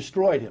him. We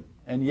destroyed him.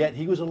 And yet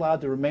he was allowed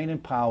to remain in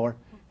power,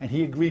 and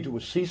he agreed to a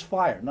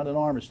ceasefire, not an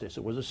armistice.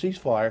 It was a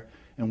ceasefire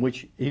in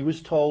which he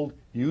was told,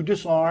 you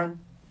disarm,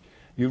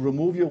 you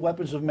remove your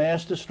weapons of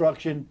mass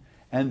destruction,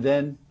 and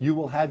then you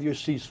will have your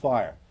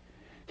ceasefire.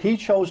 He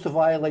chose to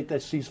violate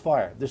that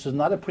ceasefire. This is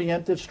not a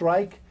preemptive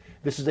strike.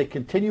 This is a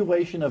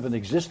continuation of an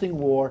existing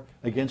war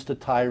against a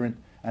tyrant,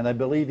 and I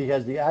believe he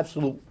has the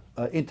absolute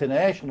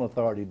international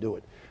authority to do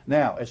it.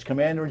 Now, as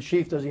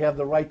Commander-in-Chief, does he have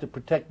the right to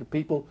protect the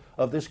people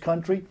of this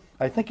country?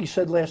 I think he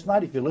said last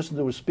night, if you listen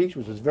to his speech,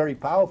 which is very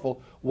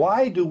powerful,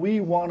 why do we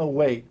want to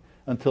wait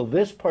until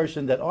this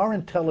person that our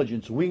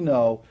intelligence, we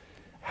know,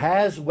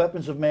 has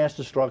weapons of mass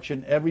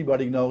destruction.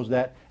 Everybody knows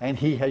that. And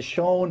he has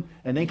shown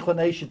an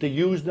inclination to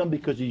use them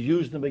because he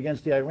used them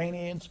against the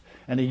Iranians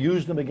and he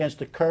used them against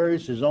the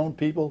Kurds, his own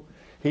people.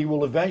 He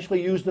will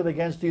eventually use them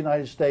against the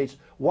United States.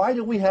 Why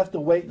do we have to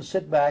wait and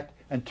sit back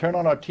and turn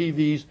on our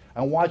TVs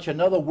and watch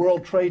another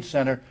World Trade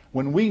Center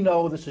when we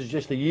know this is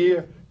just a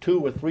year,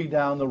 2 or 3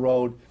 down the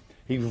road?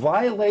 He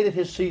violated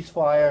his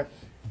ceasefire.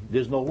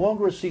 There's no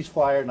longer a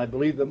ceasefire, and I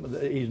believe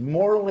that he's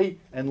morally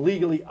and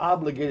legally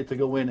obligated to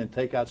go in and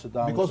take out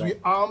Saddam Hussein. Because we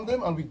armed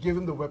him and we gave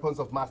him the weapons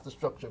of mass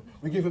destruction.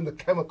 We gave him the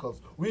chemicals.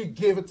 We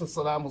gave it to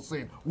Saddam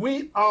Hussein.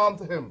 We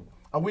armed him,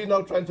 and we're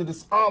now trying to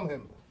disarm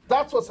him.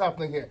 That's what's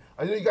happening here.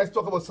 And you guys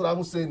talk about Saddam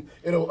Hussein,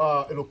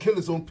 kill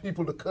his own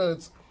people, the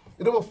Kurds.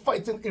 They were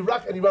fighting,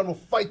 Iraq and Iran were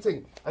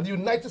fighting, and the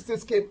United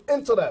States came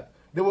into that.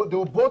 They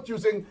were both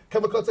using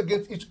chemicals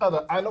against each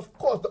other, and of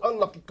course the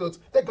unlucky Kurds,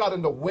 they got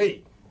in the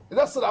way.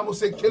 That's Saddam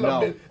Hussein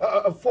killing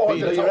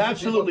 400,000 You're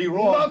absolutely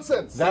wrong.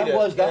 Nonsense. That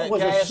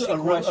was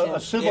a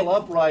civil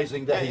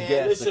uprising that he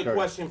gassed. This is a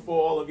question for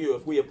all of you.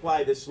 If we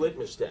apply this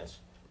litmus test,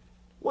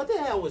 what the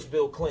hell was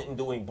Bill Clinton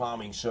doing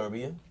bombing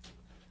Serbia?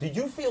 Did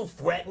you feel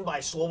threatened by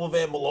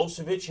Slobodan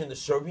Milosevic and the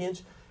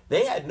Serbians?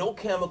 They had no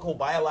chemical,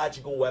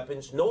 biological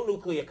weapons, no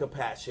nuclear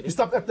capacity. He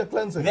stopped ethnic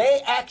cleansing.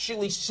 They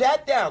actually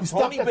sat down,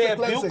 Tony Blair,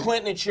 Bill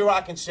Clinton, and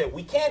Chirac, and said,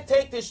 we can't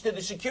take this to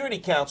the Security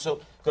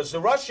Council because the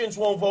Russians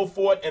won't vote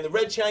for it and the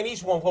Red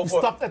Chinese won't vote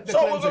for it.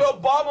 So we're going to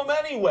bomb them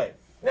anyway.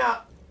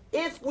 Now,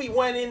 if we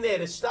went in there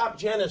to stop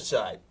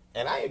genocide,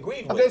 and I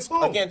agreed with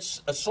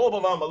against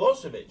Slobodan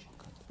Milosevic,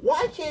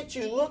 why can't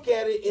you look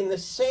at it in the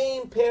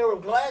same pair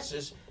of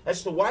glasses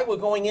as to why we're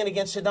going in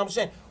against Saddam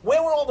Hussein?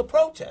 Where were all the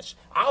protests?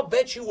 I'll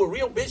bet you were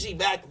real busy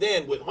back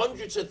then with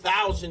hundreds of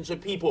thousands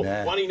of people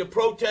wanting to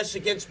protest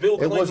against Bill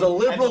Clinton. It was a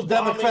liberal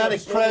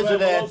Democratic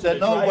president that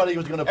nobody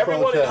was going to protest.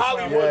 Everyone in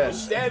Hollywood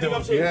was standing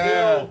up saying,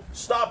 Bill,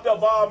 stop the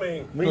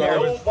bombing.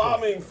 No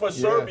bombing for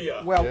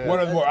Serbia. Well, one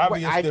of the more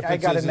obvious I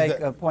got to make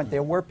a point.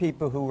 There were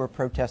people who were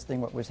protesting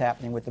what was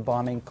happening with the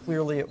bombing.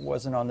 Clearly, it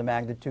wasn't on the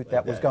magnitude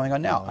that was going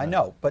on now. I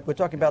know, but we're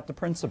talking about the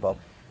principle.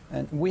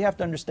 And we have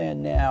to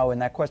understand now,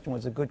 and that question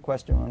was a good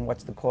question on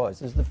what's the cause.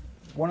 This is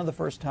one of the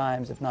first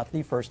times, if not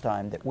the first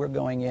time, that we're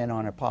going in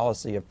on a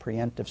policy of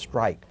preemptive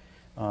strike.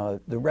 The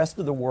rest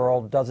of the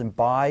world doesn't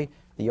buy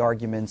the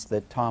arguments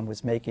that Tom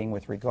was making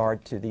with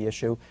regard to the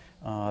issue.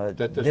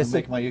 That doesn't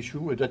make my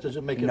issue, or that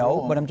doesn't make it wrong.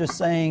 No, but I'm just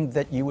saying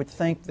that you would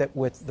think that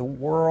with the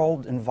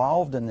world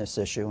involved in this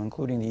issue,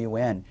 including the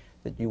UN,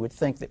 that you would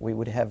think that we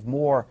would have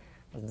more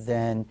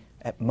than,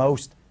 at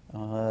most,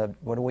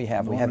 what do we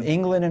have? We have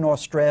England and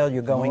Australia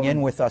going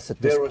in with us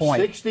at this point.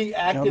 There are 60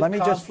 active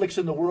conflicts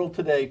in the world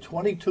today,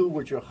 22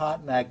 which are hot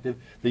and active.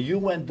 The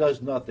UN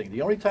does nothing.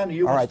 The only time the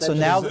UN All right, so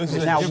now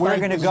we're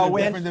going to go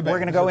in. We're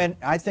going to go in.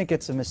 I think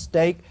it's a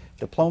mistake.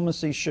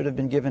 Diplomacy should have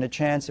been given a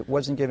chance. It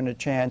wasn't given a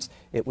chance.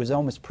 It was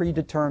almost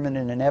predetermined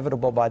and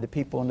inevitable by the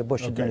people in the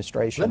Bush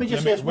administration. Let me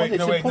just ask one thing.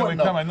 It's important.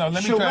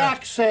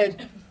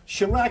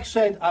 Chirac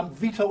said, "I'm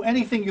veto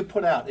anything you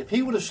put out." If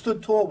he would have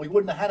stood tall, we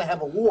wouldn't have had to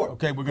have a war.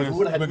 Okay, we're going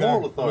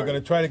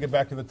to try to get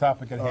back to the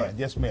topic at hand. Right.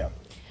 Yes, ma'am.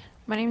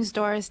 My name is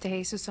Doris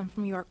DeJesus. I'm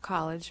from York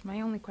College.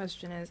 My only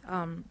question is,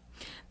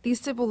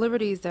 these civil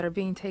liberties that are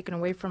being taken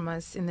away from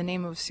us in the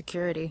name of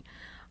security,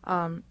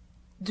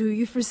 do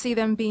you foresee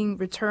them being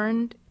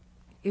returned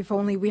if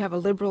only we have a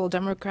liberal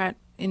Democrat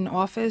in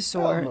office,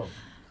 or?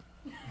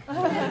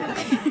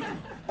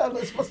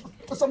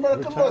 It's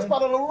American law. It's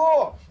part of the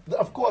law.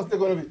 Of course, they're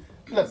going to be.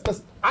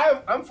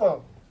 I'm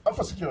for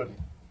security,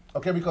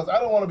 okay? Because I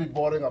don't want to be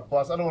boarding a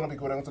bus. I don't want to be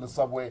going into the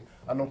subway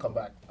and don't come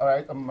back. All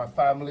right, my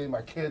family,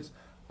 my kids.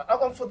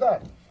 I'm for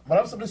that. But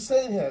I'm simply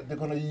saying here, they're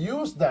going to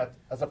use that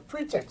as a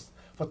pretext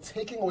for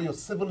taking away your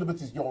civil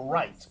liberties, your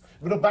right.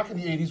 You know, back in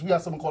the 80s, we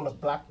had something called a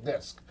black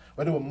desk,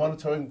 where they were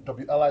monitoring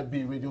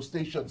WLIB radio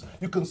stations.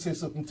 You couldn't say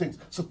certain things,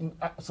 certain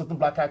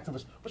black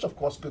activists, which of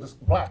course is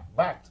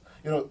backed.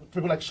 You know,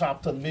 people like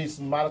Sharpton,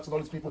 Mason, Maddox, and all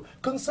these people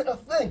couldn't say a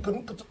thing,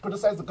 couldn't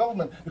criticize the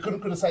government, you couldn't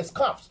criticize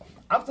cops.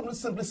 I'm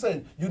simply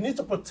saying, you need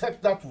to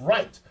protect that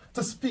right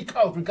to speak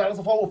out, regardless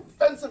of how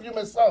offensive you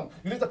may sound.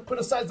 You need to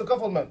criticize the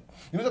government.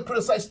 You need to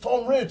criticize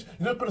Storm Ridge.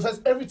 You need to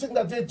criticize everything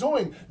that they're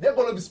doing. They're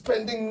going to be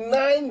spending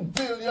 $9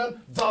 billion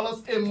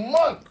a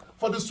month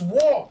for this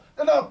war.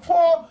 They're not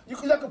poor. You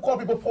can call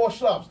people poor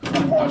schlubs.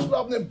 A poor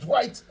schlub named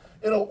Dwight,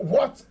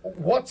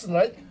 Watson,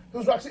 right?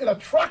 Who's actually in a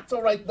tractor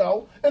right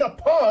now, in a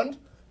pond,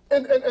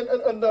 in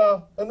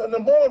the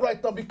mall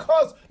right now,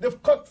 because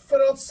they've cut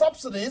federal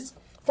subsidies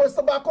for his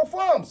tobacco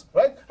farms,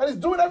 right? And he's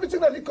doing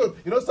everything that he could.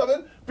 You know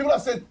something? People are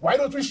saying, why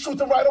don't we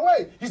shoot him right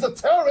away? He's a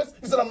terrorist.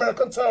 He's an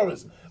American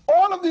terrorist.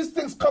 All of these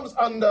things comes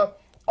under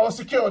our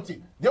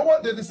security.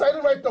 They're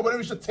deciding right now whether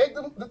we should take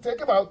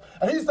him out.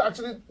 And he's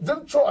actually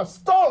didn't throw a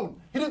stone.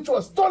 He didn't throw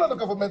a stone at the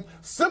government.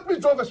 Simply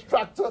drove his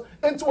tractor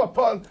into a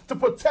pond to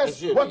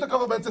protest what the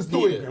government is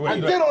doing.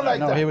 And they don't like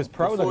that. No, he was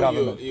pro the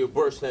government. You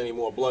burst any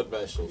more blood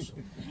vessels.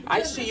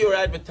 I see your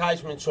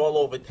advertisements all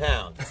over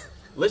town.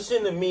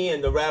 Listen to me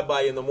and the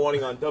rabbi in the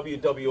morning on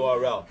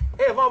WWRL.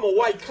 Hey, if I'm a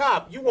white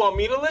cop, you want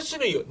me to listen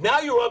to you.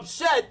 Now you're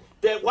upset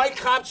that white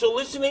cops are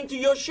listening to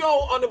your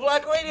show on the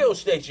black radio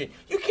station.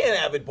 You can't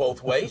have it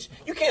both ways.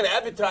 You can't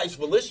advertise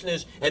for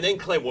listeners and then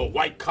claim, well,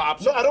 white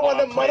cops. No, I don't want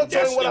them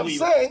monitoring what I'm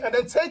saying and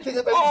then taking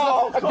it and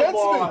using it against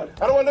me.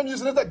 I don't want them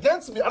using it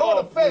against me. I don't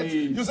want offense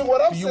using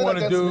what I'm saying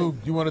against me. Do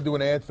you want to do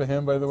an ad for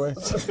him, by the way?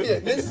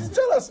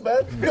 Tell us,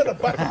 man. You're the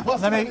back of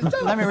us.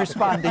 Let me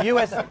respond.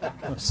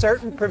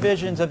 Certain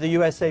provisions of the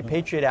USA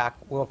Patriot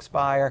Act will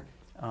expire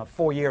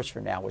 4 years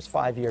from now. It was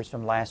 5 years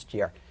from last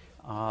year.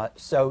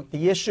 So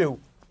the issue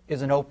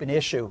is an open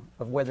issue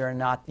of whether or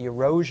not the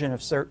erosion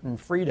of certain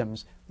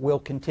freedoms will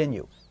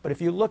continue. But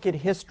if you look at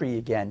history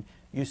again,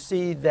 you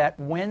see that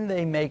when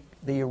they make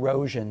the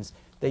erosions,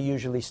 they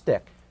usually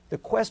stick. The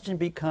question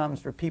becomes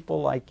for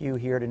people like you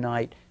here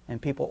tonight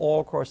and people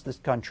all across this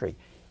country,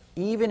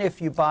 even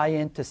if you buy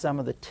into some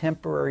of the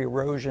temporary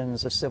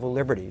erosions of civil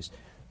liberties,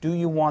 do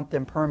you want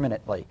them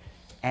permanently?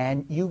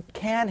 And you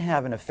can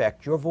have an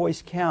effect. Your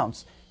voice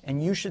counts,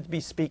 and you should be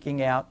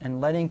speaking out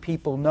and letting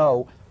people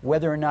know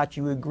whether or not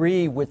you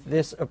agree with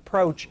this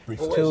approach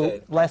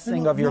to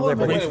lessening of your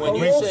liberties.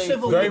 All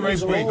civil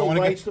liberties are all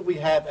rights that we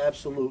have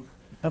absolute.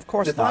 Of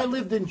course not. If I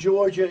lived in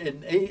Georgia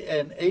in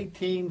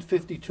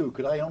 1852,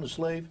 could I own a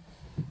slave?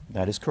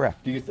 That is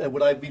correct. Would it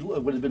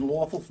have been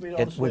lawful for me to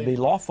own a slave? It would be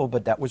lawful,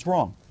 but that was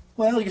wrong.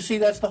 Well, you see,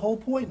 that's the whole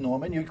point,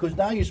 Norman, because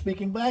now you're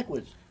speaking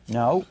backwards.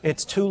 No,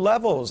 it's two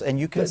levels, and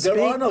you can speak.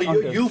 There are no.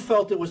 You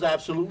felt it was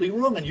absolutely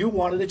wrong, and you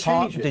wanted to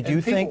change it.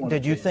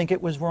 Did you think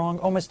it was wrong?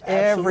 Almost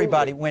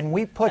everybody. When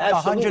we put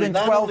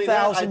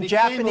 112,000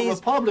 Japanese. I became a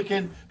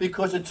Republican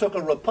because it took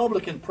a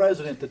Republican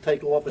president to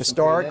take office.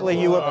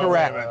 Historically, you were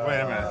correct. Wait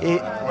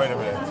a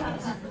minute.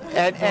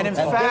 And in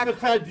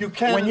fact,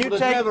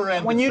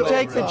 when you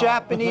take the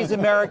Japanese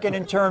American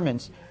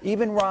internments,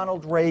 even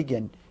Ronald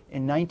Reagan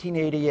in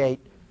 1988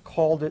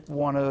 called it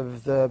one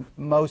of the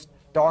most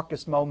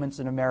darkest moments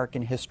in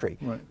American history.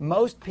 Right.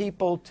 Most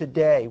people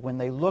today, when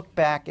they look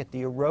back at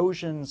the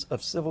erosions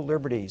of civil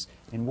liberties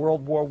in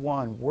World War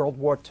I, World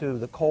War II,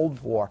 the Cold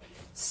War,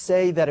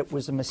 say that it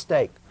was a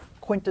mistake.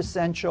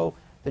 Quintessential,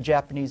 the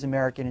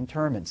Japanese-American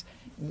internments.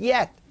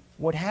 Yet,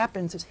 what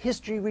happens is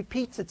history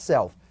repeats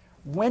itself.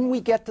 When we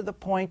get to the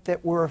point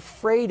that we're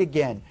afraid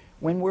again,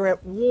 when we're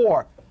at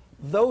war,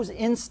 those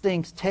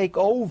instincts take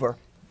over.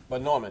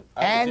 But Norman,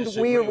 I would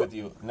disagree with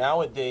you.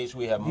 Nowadays,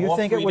 we have more freedom. You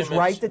think it was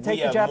right to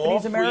take the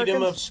Japanese Americans? We have more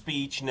freedom of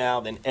speech now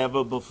than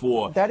ever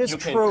before. That is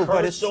true, You can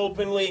curse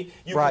openly.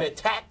 You can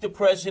attack the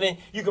president.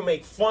 You can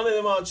make fun of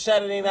them on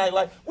Saturday Night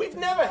Live. We've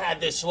never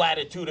had this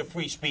latitude of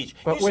free speech.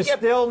 But we're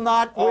still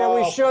not where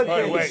we should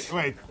be.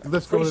 Wait.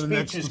 Let's go to the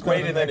next. Free speech is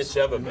greater than it's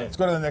ever been. Let's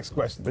go to the next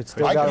question. But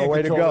still got a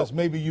way to go.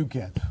 Maybe you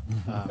can.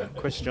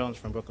 Chris Jones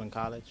from Brooklyn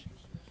College.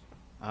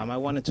 I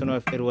wanted to know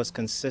if it was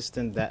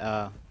consistent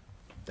that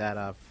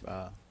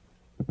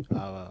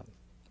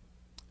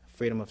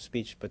freedom of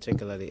speech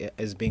particularly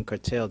is being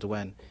curtailed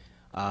when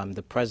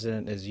the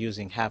president is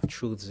using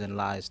half-truths and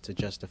lies to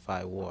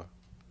justify war.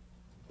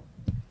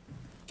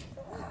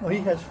 Well, he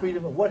has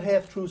freedom. What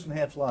half-truths and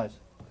half-lies?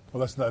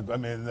 Well, that's not, I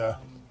mean... Well,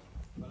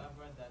 I've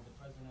read that the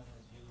president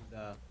has used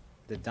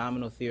the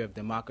domino theory of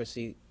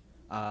democracy.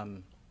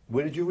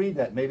 Where did you read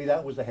that?Maybe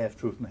that was the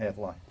half-truth and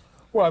half-lie.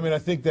 Well, I mean, I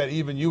think that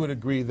even you would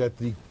agree that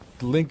the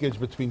linkage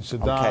between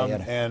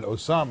Saddam and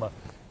Osama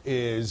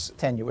is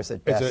tenuous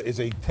at best. Is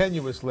a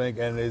tenuous link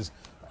and is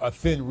a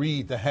thin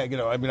reed to hang. You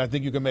know, I mean, I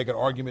think you can make an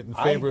argument in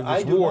favor of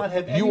this war. I do not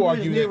have anywhere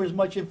near as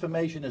much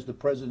information as the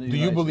president of the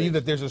United States. Do you believe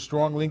that there's a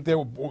strong link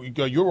there?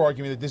 You're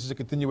arguing that this is a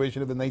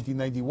continuation of the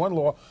 1991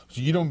 law,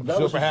 so you don't.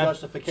 So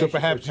perhaps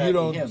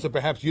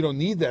you don't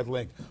need that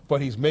link.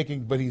 But he's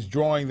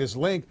drawing this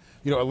link.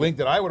 You know, a link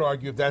that I would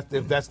argue if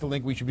that's the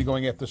link we should be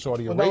going after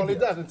Saudi Arabia. Not only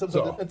that, in terms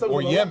of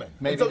Yemen.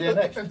 In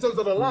terms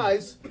of the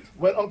lies,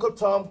 when Uncle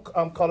Tom,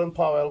 Colin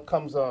Powell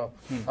comes and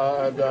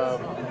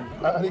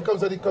he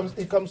comes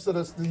to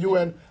the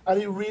UN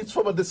and he reads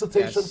from a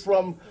dissertation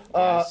from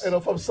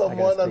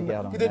someone,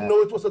 and he didn't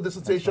know it was a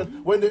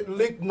dissertation when they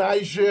linked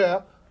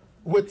Niger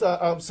with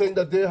saying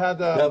that they had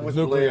that was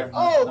nuclear.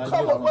 Oh,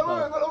 come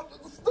on!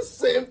 It's the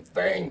same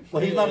thing.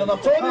 Well, he's not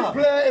enough. Tony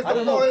Blair is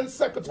the foreign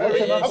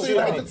secretary of the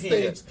United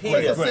States.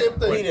 It's the same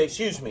thing. Peter,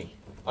 excuse me.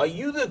 Are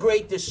you the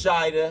great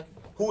decider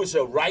who is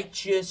a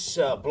righteous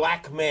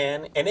black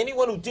man, and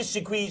anyone who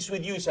disagrees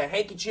with you is a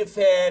handkerchief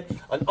head,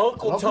 an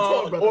Uncle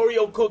Tom, an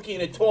Oreo cookie,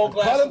 and a tall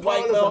glass of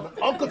white milk?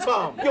 Uncle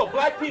Tom. Yo,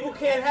 black people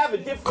can't have a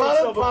difference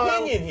of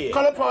opinion here.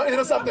 Colin Powell, you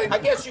know something? I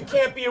guess you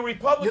can't be a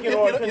Republican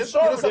or a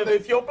conservative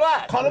if you're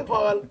black. Colin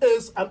Powell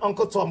is an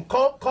Uncle Tom.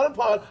 Colin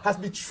Powell has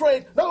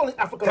betrayed not only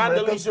African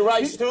Americans. Condoleezza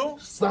Rice too?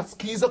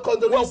 He's a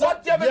Condoleezza. Well,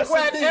 what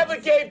Democrat ever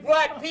gave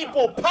black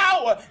people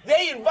power?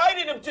 They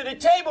invited them to the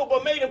table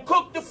but made them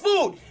cook the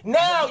food.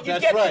 Now you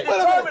get to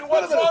determine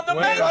what's on the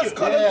menu.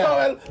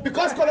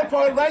 Because Colin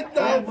Powell right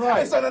now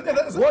is on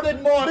what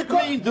did Mark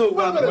Green do?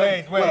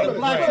 Wait. The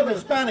blacks and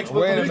Hispanics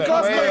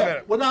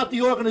without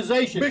the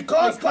organization.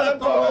 Because Colin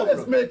Powell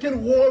is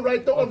making war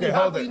right now on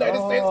behalf of the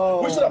United States,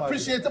 we should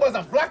appreciate him as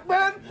a black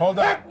man. Hold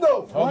on. Heck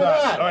no. Hold on.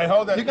 All right,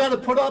 hold on. You got to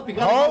put up. You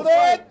got to hold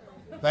it.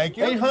 Thank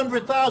you.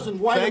 800,000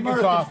 white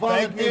Americans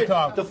volunteered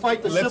to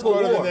fight the Civil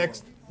War.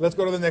 Let's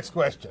go to the next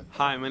question.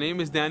 Hi, my name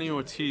is Danny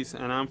Ortiz,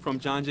 and I'm from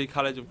John Jay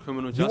College of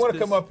Criminal Justice. You want to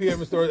come up here,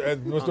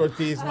 Mr.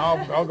 Ortiz, and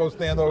I'll go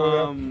stand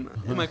over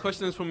there? My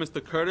question is for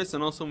Mr. Curtis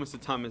and also Mr.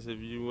 Thomas, if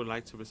you would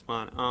like to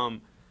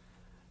respond.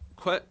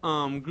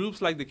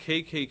 Groups like the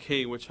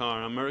KKK, which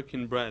are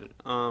American-bred,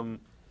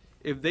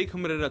 if they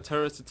committed a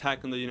terrorist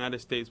attack in the United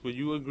States, would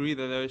you agree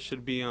that there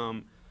should be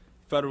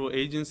federal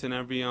agents in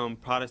every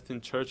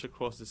Protestant church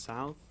across the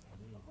South?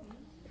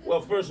 Well,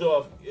 first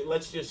off,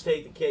 let's just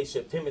take the case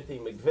of Timothy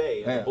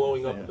McVeigh and the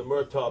blowing up of the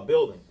Murtaugh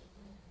building.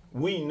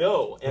 We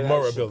know, and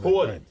I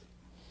supported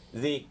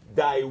the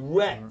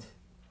direct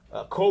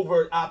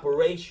covert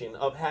operation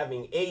of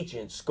having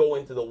agents go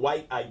into the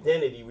white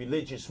identity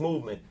religious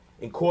movement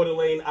in Coeur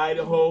d'Alene,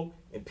 Idaho,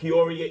 in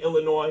Peoria,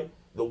 Illinois,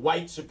 the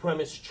white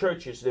supremacist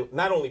churches that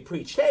not only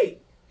preached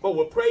hate, but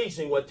were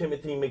praising what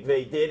Timothy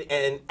McVeigh did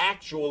and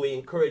actually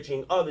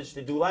encouraging others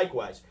to do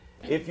likewise.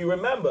 If you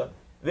remember,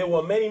 there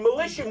were many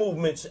militia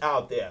movements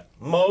out there,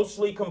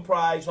 mostly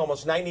comprised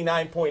almost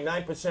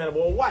 99.9% of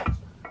all whites.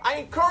 I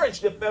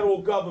encouraged the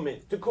federal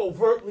government to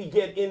covertly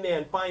get in there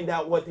and find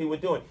out what they were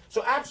doing.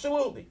 So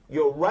absolutely,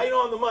 you're right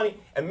on the money.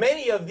 And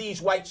many of these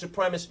white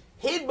supremacists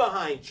hid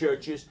behind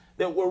churches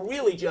that were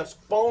really just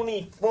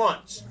phony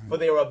fronts for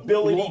their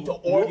ability to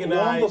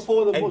organize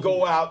and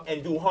go out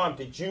and do harm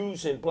to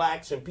Jews and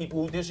blacks and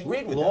people who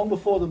disagreed with them. Long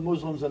before the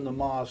Muslims and the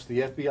mosques,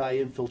 the FBI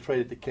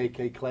infiltrated the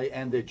KKK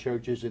and their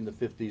churches in the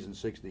 50s and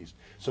 60s.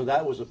 So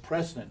that was a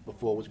precedent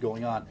before what was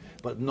going on.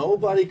 But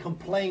nobody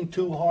complained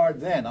too hard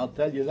then, I'll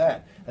tell you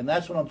that. And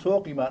that's what I'm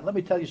talking about. Let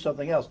me tell you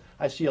something else.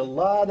 I see a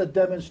lot of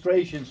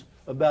demonstrations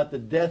about the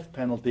death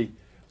penalty,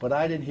 but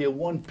I didn't hear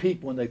one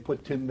peep when they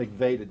put Tim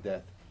McVeigh to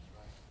death.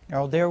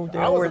 Oh, there were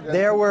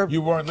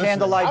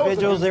candlelight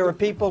vigils. There were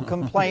people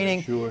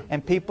complaining,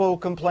 and people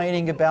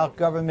complaining about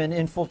government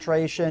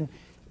infiltration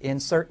in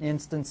certain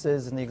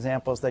instances in the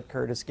examples that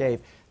Curtis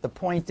gave. The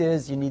point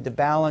is, you need the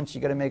balance.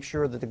 You got to make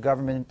sure that the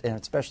government, and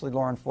especially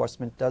law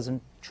enforcement,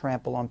 doesn't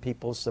trample on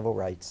people's civil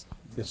rights.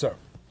 Yes, sir.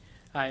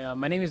 Hi,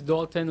 my name is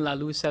Dalton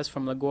LaLuces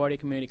from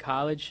LaGuardia Community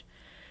College,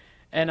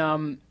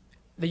 and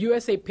the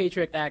USA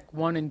Patriot Act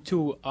 1 and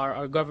 2 are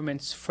our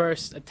government's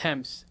first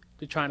attempts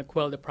to trying to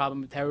quell the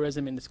problem of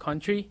terrorism in this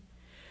country.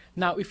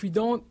 Now, if we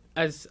don't,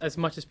 as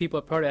much as people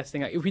are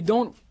protesting, if we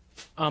don't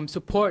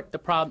support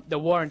the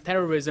war on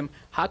terrorism,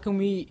 how can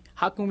we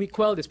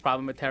quell this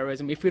problem of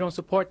terrorism if we don't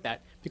support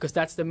that? Because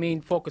that's the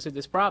main focus of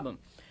this problem.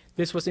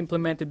 This was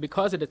implemented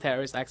because of the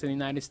terrorist acts in the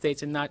United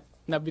States and not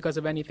because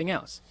of anything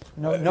else.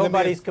 No,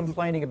 nobody's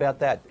complaining about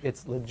that.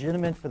 It's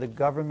legitimate for the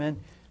government,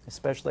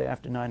 especially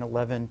after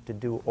 9/11, to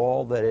do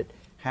all that it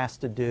has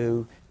to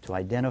do to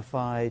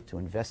identify, to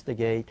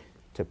investigate,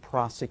 to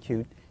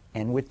prosecute,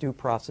 and with due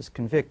process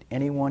convict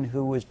anyone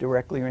who was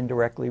directly or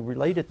indirectly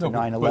related to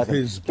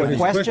 9/11. The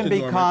question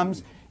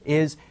becomes,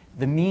 is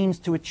the means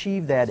to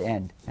achieve that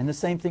end. And the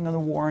same thing on the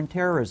war on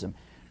terrorism.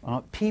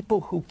 People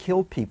who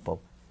kill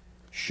people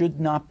should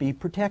not be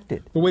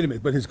protected. But wait a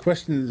minute, but his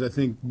question is, I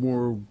think,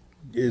 more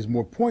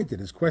pointed.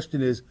 His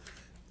question is,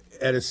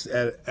 at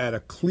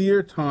a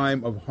clear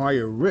time of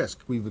higher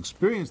risk, we've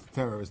experienced a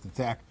terrorist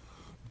attack,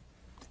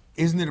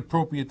 isn't it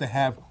appropriate to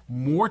have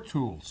more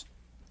tools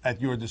at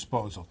your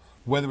disposal,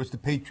 whether it's the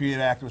Patriot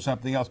Act or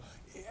something else,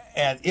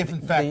 and if in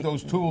fact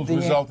those tools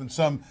result in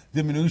some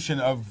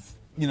diminution of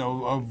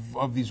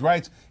these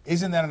rights,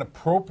 isn't that an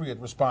appropriate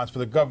response for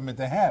the government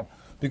to have?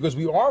 Because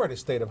we are at a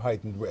state of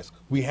heightened risk.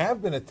 We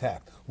have been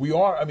attacked. We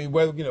are. I mean,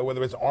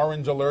 whether it's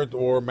orange alert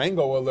or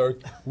mango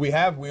alert, we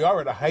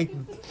are at a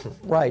heightened.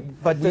 Right,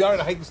 but we are at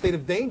a heightened state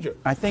of danger.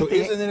 I think so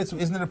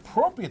isn't it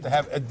appropriate to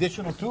have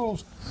additional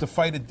tools to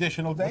fight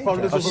additional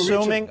danger?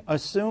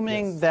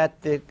 Assuming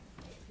that the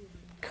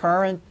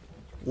current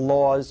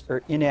laws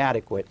are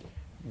inadequate,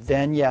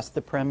 then yes,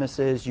 the premise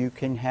is you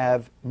can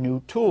have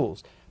new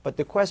tools. But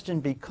the question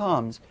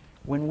becomes,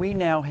 when we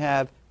now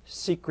have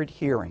secret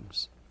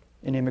hearings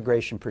in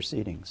immigration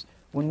proceedings,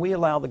 when we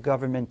allow the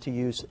government to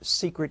use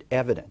secret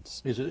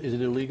evidence, is it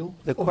illegal?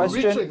 The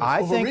question,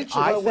 I think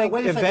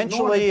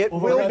eventually it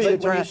will be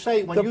addressed.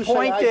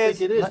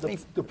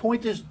 The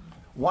point is,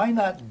 why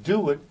not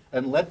do it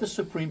and let the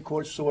Supreme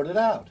Court sort it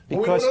out?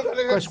 Because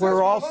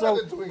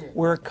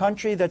we're a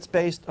country that's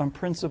based on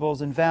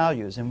principles and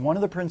values, and one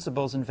of the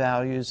principles and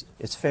values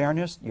is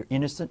fairness. You're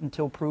innocent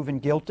until proven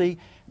guilty.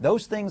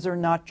 Those things are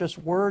not just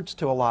words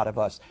to a lot of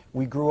us.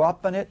 We grew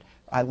up in it.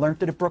 I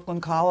learned it at Brooklyn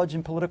College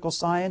in political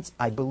science.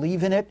 I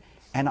believe in it,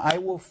 and I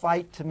will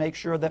fight to make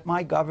sure that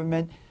my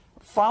government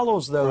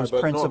follows those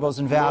principles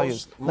and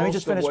values. Let me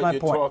just finish my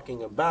point. What you're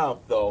talking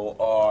about, though,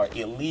 are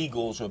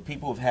illegals or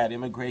people who've had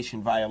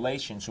immigration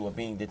violations who are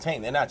being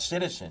detained. They're not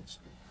citizens.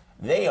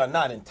 They are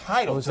not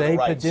entitled to the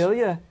rights. Jose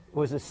Padilla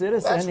was a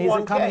citizen. That's he's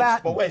a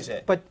combatant. But wait a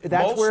second. But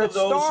that's where it starts. Most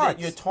of those that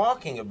you're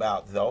talking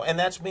about, though, and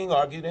that's being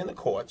argued in the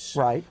courts.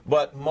 Right.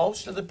 But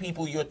most of the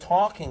people you're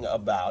talking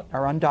about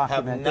are undocumented,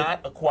 have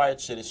not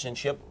acquired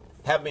citizenship,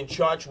 have been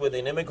charged with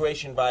an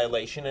immigration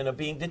violation, and are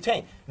being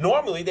detained.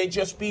 Normally, they'd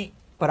just be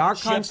But our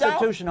shipped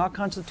out?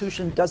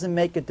 Constitution doesn't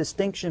make a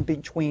distinction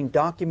between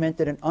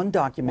documented and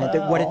undocumented.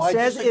 Well, what it I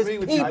says disagree is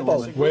with you.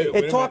 people. Wait a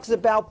It talks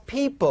about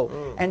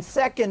people. And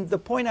second, the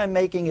point I'm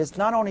making is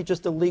not only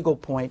just a legal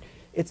point,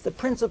 it's the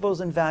principles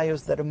and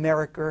values that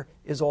America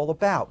is all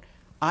about.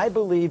 I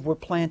believe we're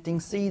planting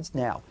seeds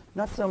now,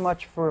 not so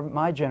much for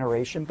my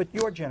generation, but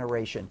your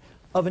generation,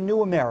 of a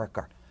new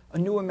America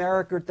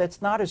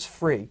that's not as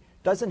free,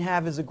 doesn't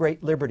have as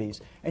great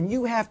liberties. And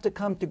you have to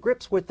come to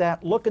grips with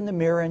that, look in the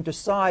mirror and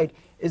decide,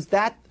 is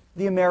that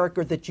the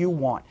America that you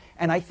want?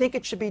 And I think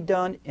it should be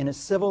done in a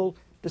civil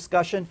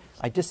discussion.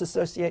 I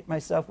disassociate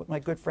myself with my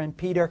good friend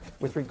Peter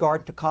with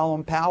regard to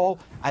Colin Powell.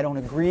 I don't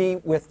agree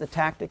with the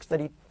tactics that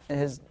he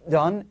has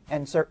done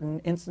in certain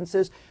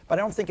instances, but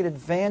I don't think it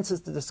advances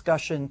the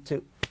discussion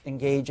to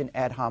engage in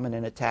ad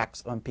hominem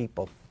attacks on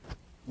people.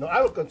 No,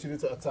 I will continue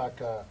to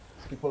attack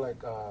people like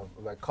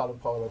Colin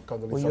Powell and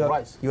Condoleezza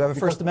Rice. You have a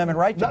First Amendment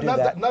right to do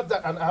that. Not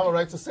that, and I have a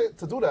right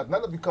to do that.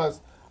 Not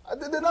because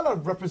they're not a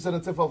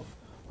representative of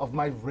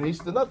my race.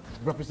 They're not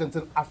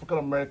representing African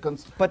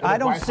Americans. But I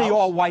don't see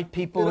all white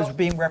people as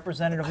being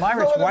representative of my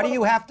race. Why do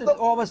you have to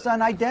all of a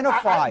sudden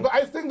identify? But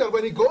I think that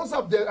when he goes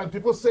up there and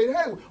people say,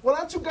 "Hey, well,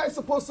 aren't you guys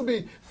supposed to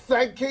be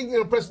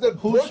thanking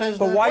President Bush?"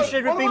 But why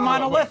should it be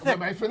monolithic?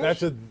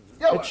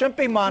 It shouldn't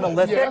be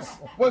monolithic. Yes.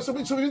 Well, should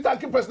we be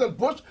thanking President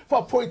Bush for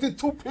appointing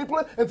 2 people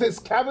into his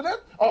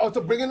cabinet or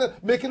to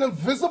making them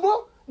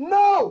visible?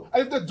 No.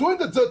 And if they're doing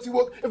the dirty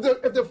work,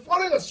 if they're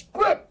following a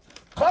script,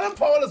 Colin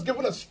Powell is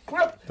given a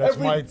script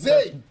every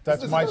day.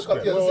 That's my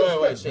script.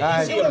 Wait.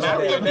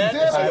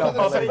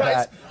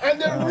 And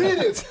they read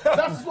it.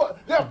 That's what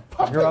they're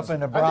puppets. You're up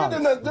in the Bronx.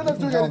 And they're not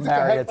doing anything to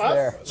help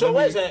us. So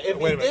wait a second. If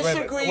he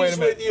disagrees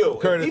with you,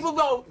 if people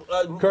don't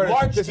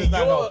march to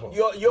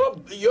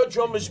your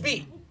drummer's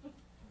beat,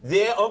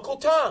 they're Uncle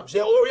Tom's.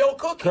 They're Oreo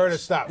cookies.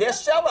 Curtis, stop. They're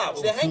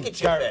sellouts. They're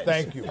handkerchief heads.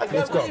 Thank you.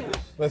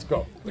 Let's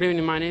go. Good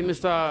evening. My name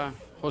is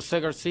Jose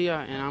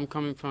Garcia, and I'm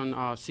coming from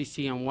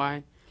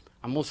CCNY.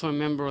 I'm also a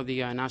member of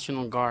the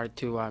National Guard.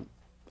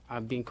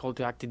 I've been called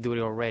to active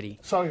duty already.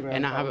 Sorry,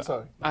 man. And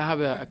I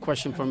have a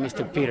question for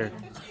Mr. Peter.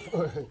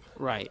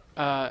 Right.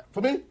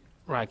 For me?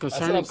 Right.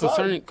 Concerning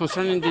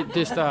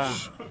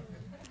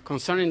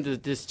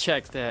this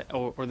checks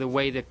or the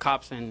way the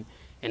cops and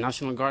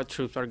National Guard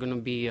troops are going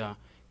to be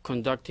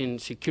conducting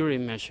security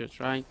measures,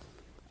 right?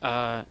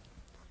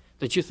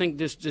 Don't you think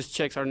these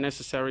checks are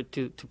necessary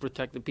to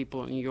protect the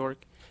people of New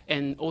York?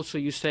 And also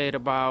you said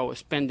about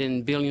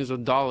spending billions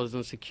of dollars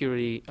on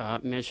security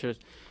measures.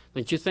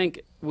 Don't you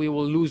think we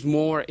will lose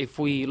more if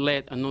we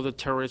let another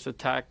terrorist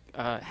attack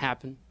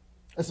happen?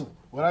 Listen,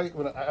 when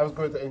I was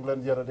going to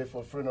England the other day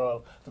for a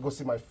funeral to go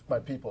see my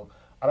people,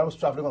 and I was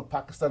traveling on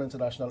Pakistan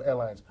International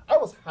Airlines, I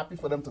was happy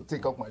for them to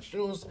take out my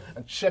shoes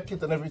and check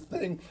it and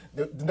everything.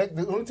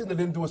 The only thing they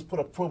didn't do was put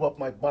a probe up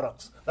my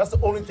buttocks. That's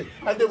the only thing.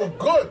 And they were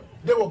good.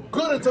 They were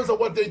good in terms of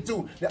what they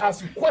do. They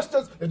asked you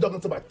questions. They dug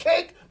into my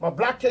cake, my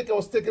black cake I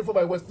was taking for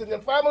my West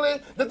Indian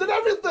family. They did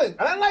everything.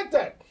 And I like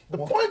that. The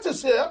point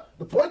is here,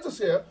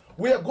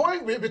 we're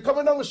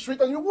coming down the street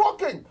and you're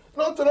walking.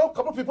 A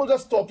couple of people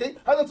just talking,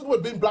 has nothing to do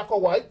with being black or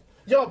white.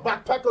 You have a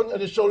backpack on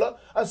your shoulder,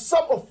 and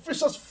some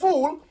officious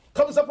fool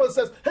comes up and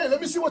says, "Hey,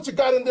 let me see what you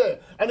got in there."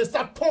 And they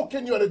start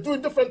poking you and they're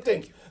doing different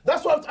things.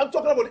 That's what I'm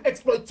talking about,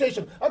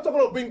 exploitation. I'm talking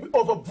about being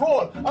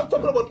overbroad. I'm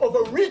talking about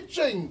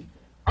overreaching.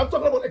 I'm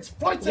talking about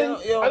exploiting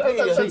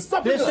and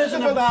stopping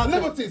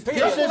liberties.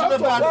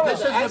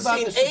 I've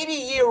seen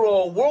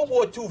 80-year-old World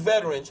War II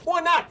veterans who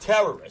are not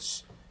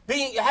terrorists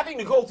having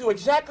to go through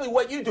exactly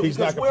what you do. He's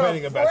because not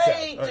complaining about that.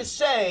 we're afraid to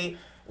say,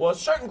 well, a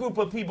certain group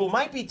of people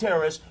might be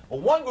terrorists, but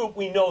one group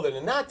we know that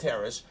are not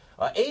terrorists.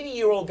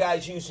 80-year-old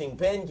guys using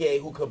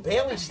Bengay who could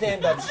barely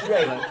stand up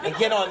straight and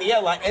get on the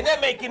airline, and they're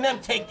making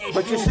them take their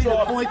shoes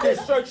off. They're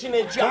searching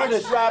their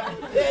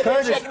jockstrap.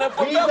 They're checking them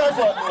for he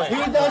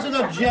doesn't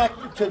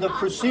object to the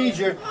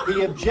procedure.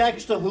 He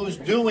objects to who's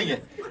doing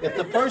it. If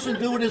the person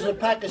doing it is a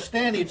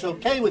Pakistani, it's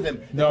okay with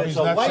him. No, he's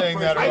not saying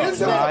that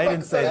at all. I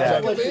didn't say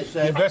that.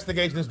 The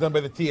investigation is done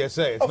by the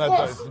TSA. It's not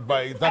done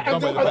by the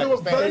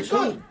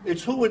Pakistani.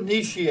 It's who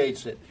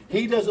initiates it.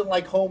 He doesn't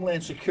like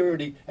Homeland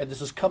Security, and this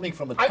is coming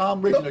from a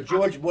Tom Ridge and a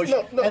George Bush,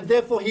 and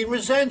therefore he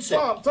resents it.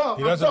 Tom,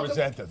 he doesn't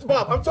resent it.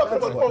 Bob, I'm talking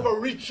about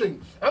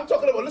overreaching. I'm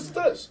talking about, listen to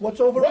this. What's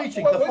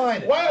overreaching?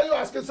 Define it. Why are you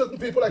asking certain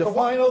people, like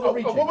define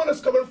overreaching. A woman is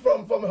coming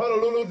from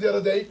Honolulu the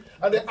other day,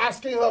 and they're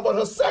asking her about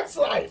her sex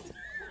life.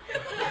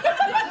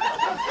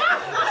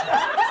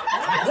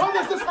 What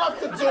does this have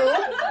to do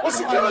with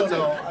security?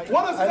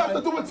 What does this have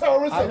to do with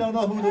terrorism? I don't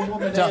know who the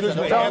woman is.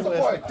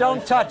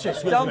 Don't touch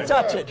it. Don't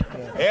touch it.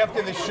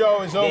 After the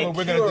show is over,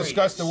 we're going to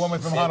discuss the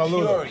woman from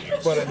Honolulu.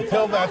 But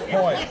until that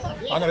point,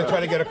 I'm going to try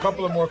to get a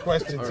couple of more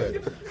questions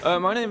in.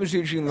 My name is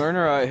Eugene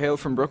Lerner. I hail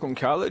from Brooklyn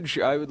College.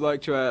 I would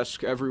like to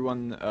ask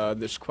everyone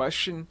this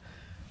question.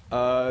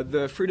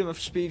 The freedom of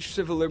speech,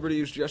 civil liberty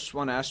is just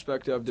one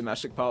aspect of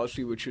domestic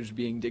policy which is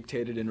being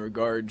dictated in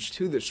regards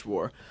to this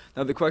war.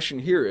 Now the question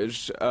here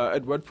is,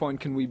 at what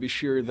point can we be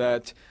sure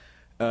that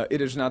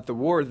it is not the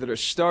war that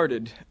has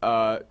started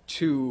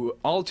to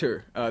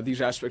alter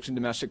these aspects in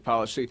domestic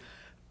policy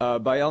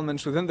by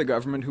elements within the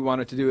government who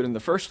wanted to do it in the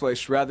first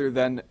place, rather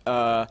than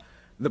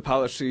the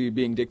policy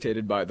being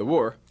dictated by the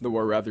war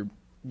rather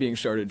being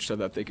started so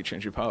that they could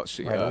change the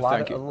policy.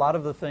 Right, a lot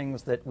of the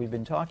things that we've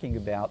been talking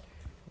about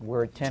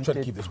were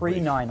attempted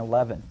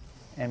pre-9/11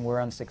 and were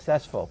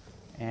unsuccessful.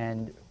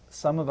 And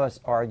some of us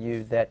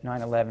argue that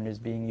 9/11 is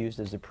being used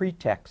as a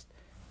pretext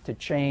to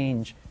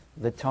change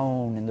the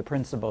tone and the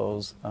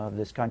principles of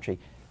this country.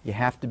 You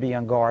have to be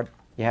on guard.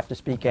 You have to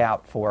speak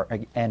out for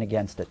and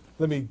against it.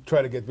 Let me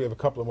try to get, we have a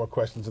couple of more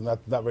questions and not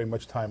very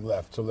much time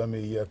left, so let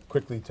me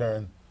quickly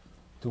turn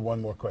to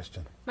one more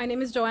question. My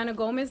name is Joanna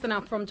Gomez and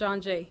I'm from John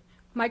Jay.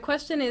 My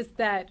question is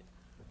that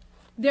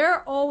there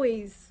are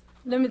always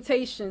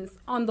limitations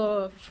on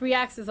the free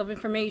access of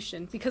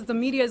information because the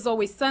media is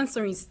always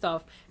censoring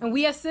stuff, and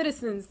we as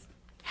citizens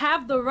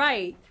have the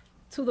right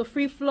to the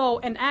free flow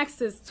and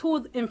access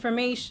to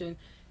information.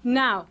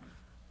 Now,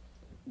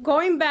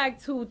 going back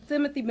to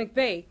Timothy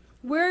McVeigh,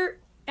 we're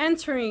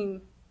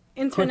entering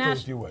international...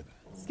 Quickly, if you would.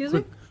 Excuse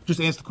me?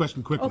 Just ask the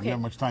question quickly. Okay. We have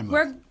much time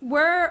left.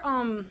 We're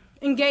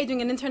engaging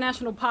in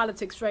international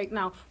politics right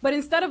now. But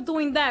instead of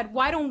doing that,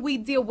 why don't we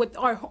deal with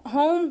our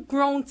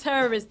homegrown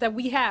terrorists that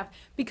we have?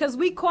 Because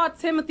we caught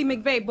Timothy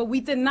McVeigh, but we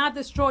did not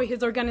destroy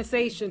his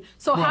organization.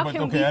 So how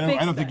can we fix that?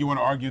 I don't think you want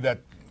to argue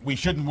that we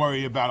shouldn't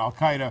worry about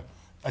Al-Qaeda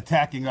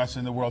attacking us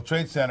in the World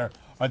Trade Center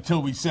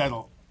until we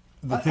settle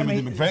the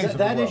Timothy McVeighs of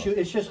the world. Issue,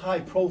 it's just high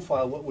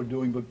profile what we're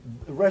doing, but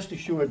rest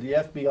assured the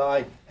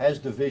FBI has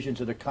divisions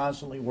that are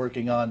constantly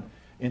working on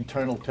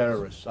internal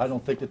terrorists. I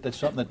don't think that that's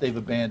something that they've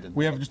abandoned.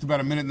 We have just about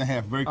a minute and a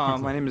half, very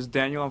quickly. My name is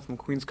Daniel. I'm from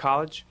Queens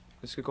College.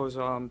 This goes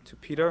to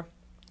Peter.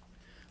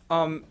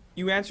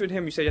 You answered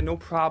him. You said you had no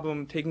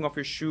problem taking off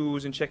your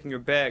shoes and checking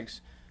your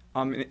bags.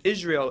 In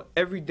Israel,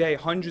 every day,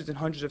 hundreds and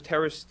hundreds of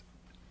terrorist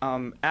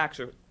acts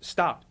are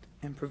stopped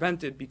and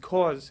prevented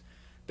because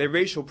they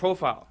racial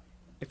profile.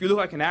 If you look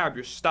like an Arab,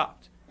 you're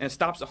stopped, and it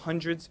stops the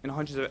hundreds and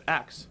hundreds of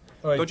acts.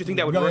 Right. Don't you think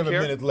that would work here? We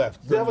have a minute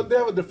left. They have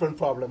a different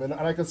problem, and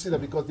I can see that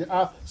because there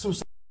are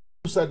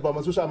suicide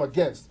bombers, which I'm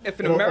against.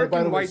 If an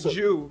American white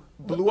Jew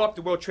blew up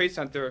the World Trade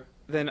Center,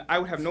 then I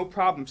would have no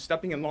problem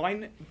stepping in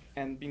line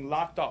and being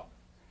locked up.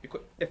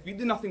 Because if we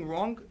did nothing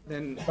wrong,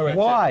 then... Right.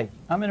 Why?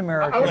 I'm an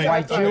American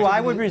white Jew. I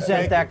would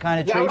resent that kind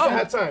of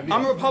treatment.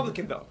 I'm a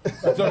Republican, though.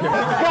 God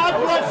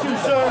bless you,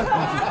 sir.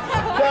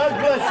 God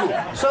bless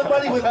you.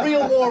 Somebody with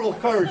real moral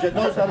courage that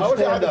knows how to stand up. I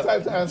don't have the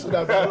time to answer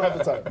that, but I don't have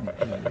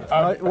the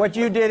time. What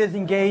you did is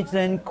engage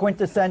in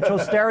quintessential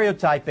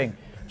stereotyping.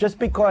 Just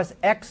because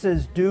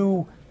X's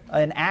do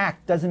an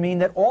act doesn't mean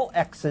that all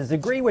X's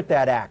agree with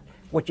that act.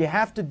 What you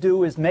have to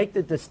do is make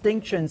the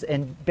distinctions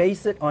and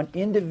base it on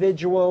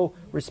individual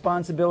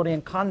responsibility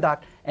and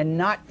conduct, and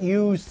not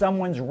use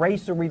someone's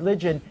race or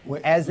religion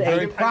as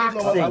a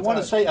proxy. I want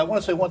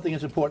to say one thing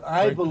that's important.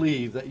 I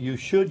believe that you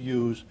should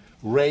use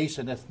race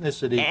and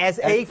ethnicity as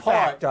a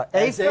factor.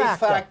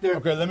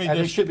 Okay, let me and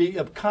it should be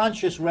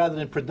conscious rather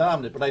than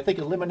predominant. But I think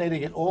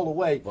eliminating it all the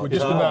way. We're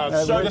just about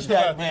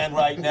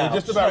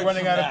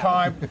running out of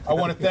time. I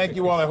want to thank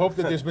you all. I hope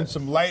that there's been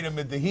some light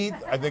amid the heat.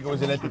 I think it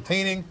was an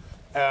entertaining.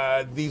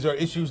 These are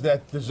issues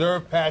that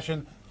deserve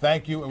passion.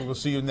 Thank you, and we will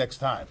see you next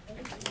time.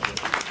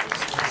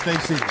 Stay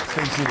seated.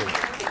 Stay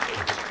seated.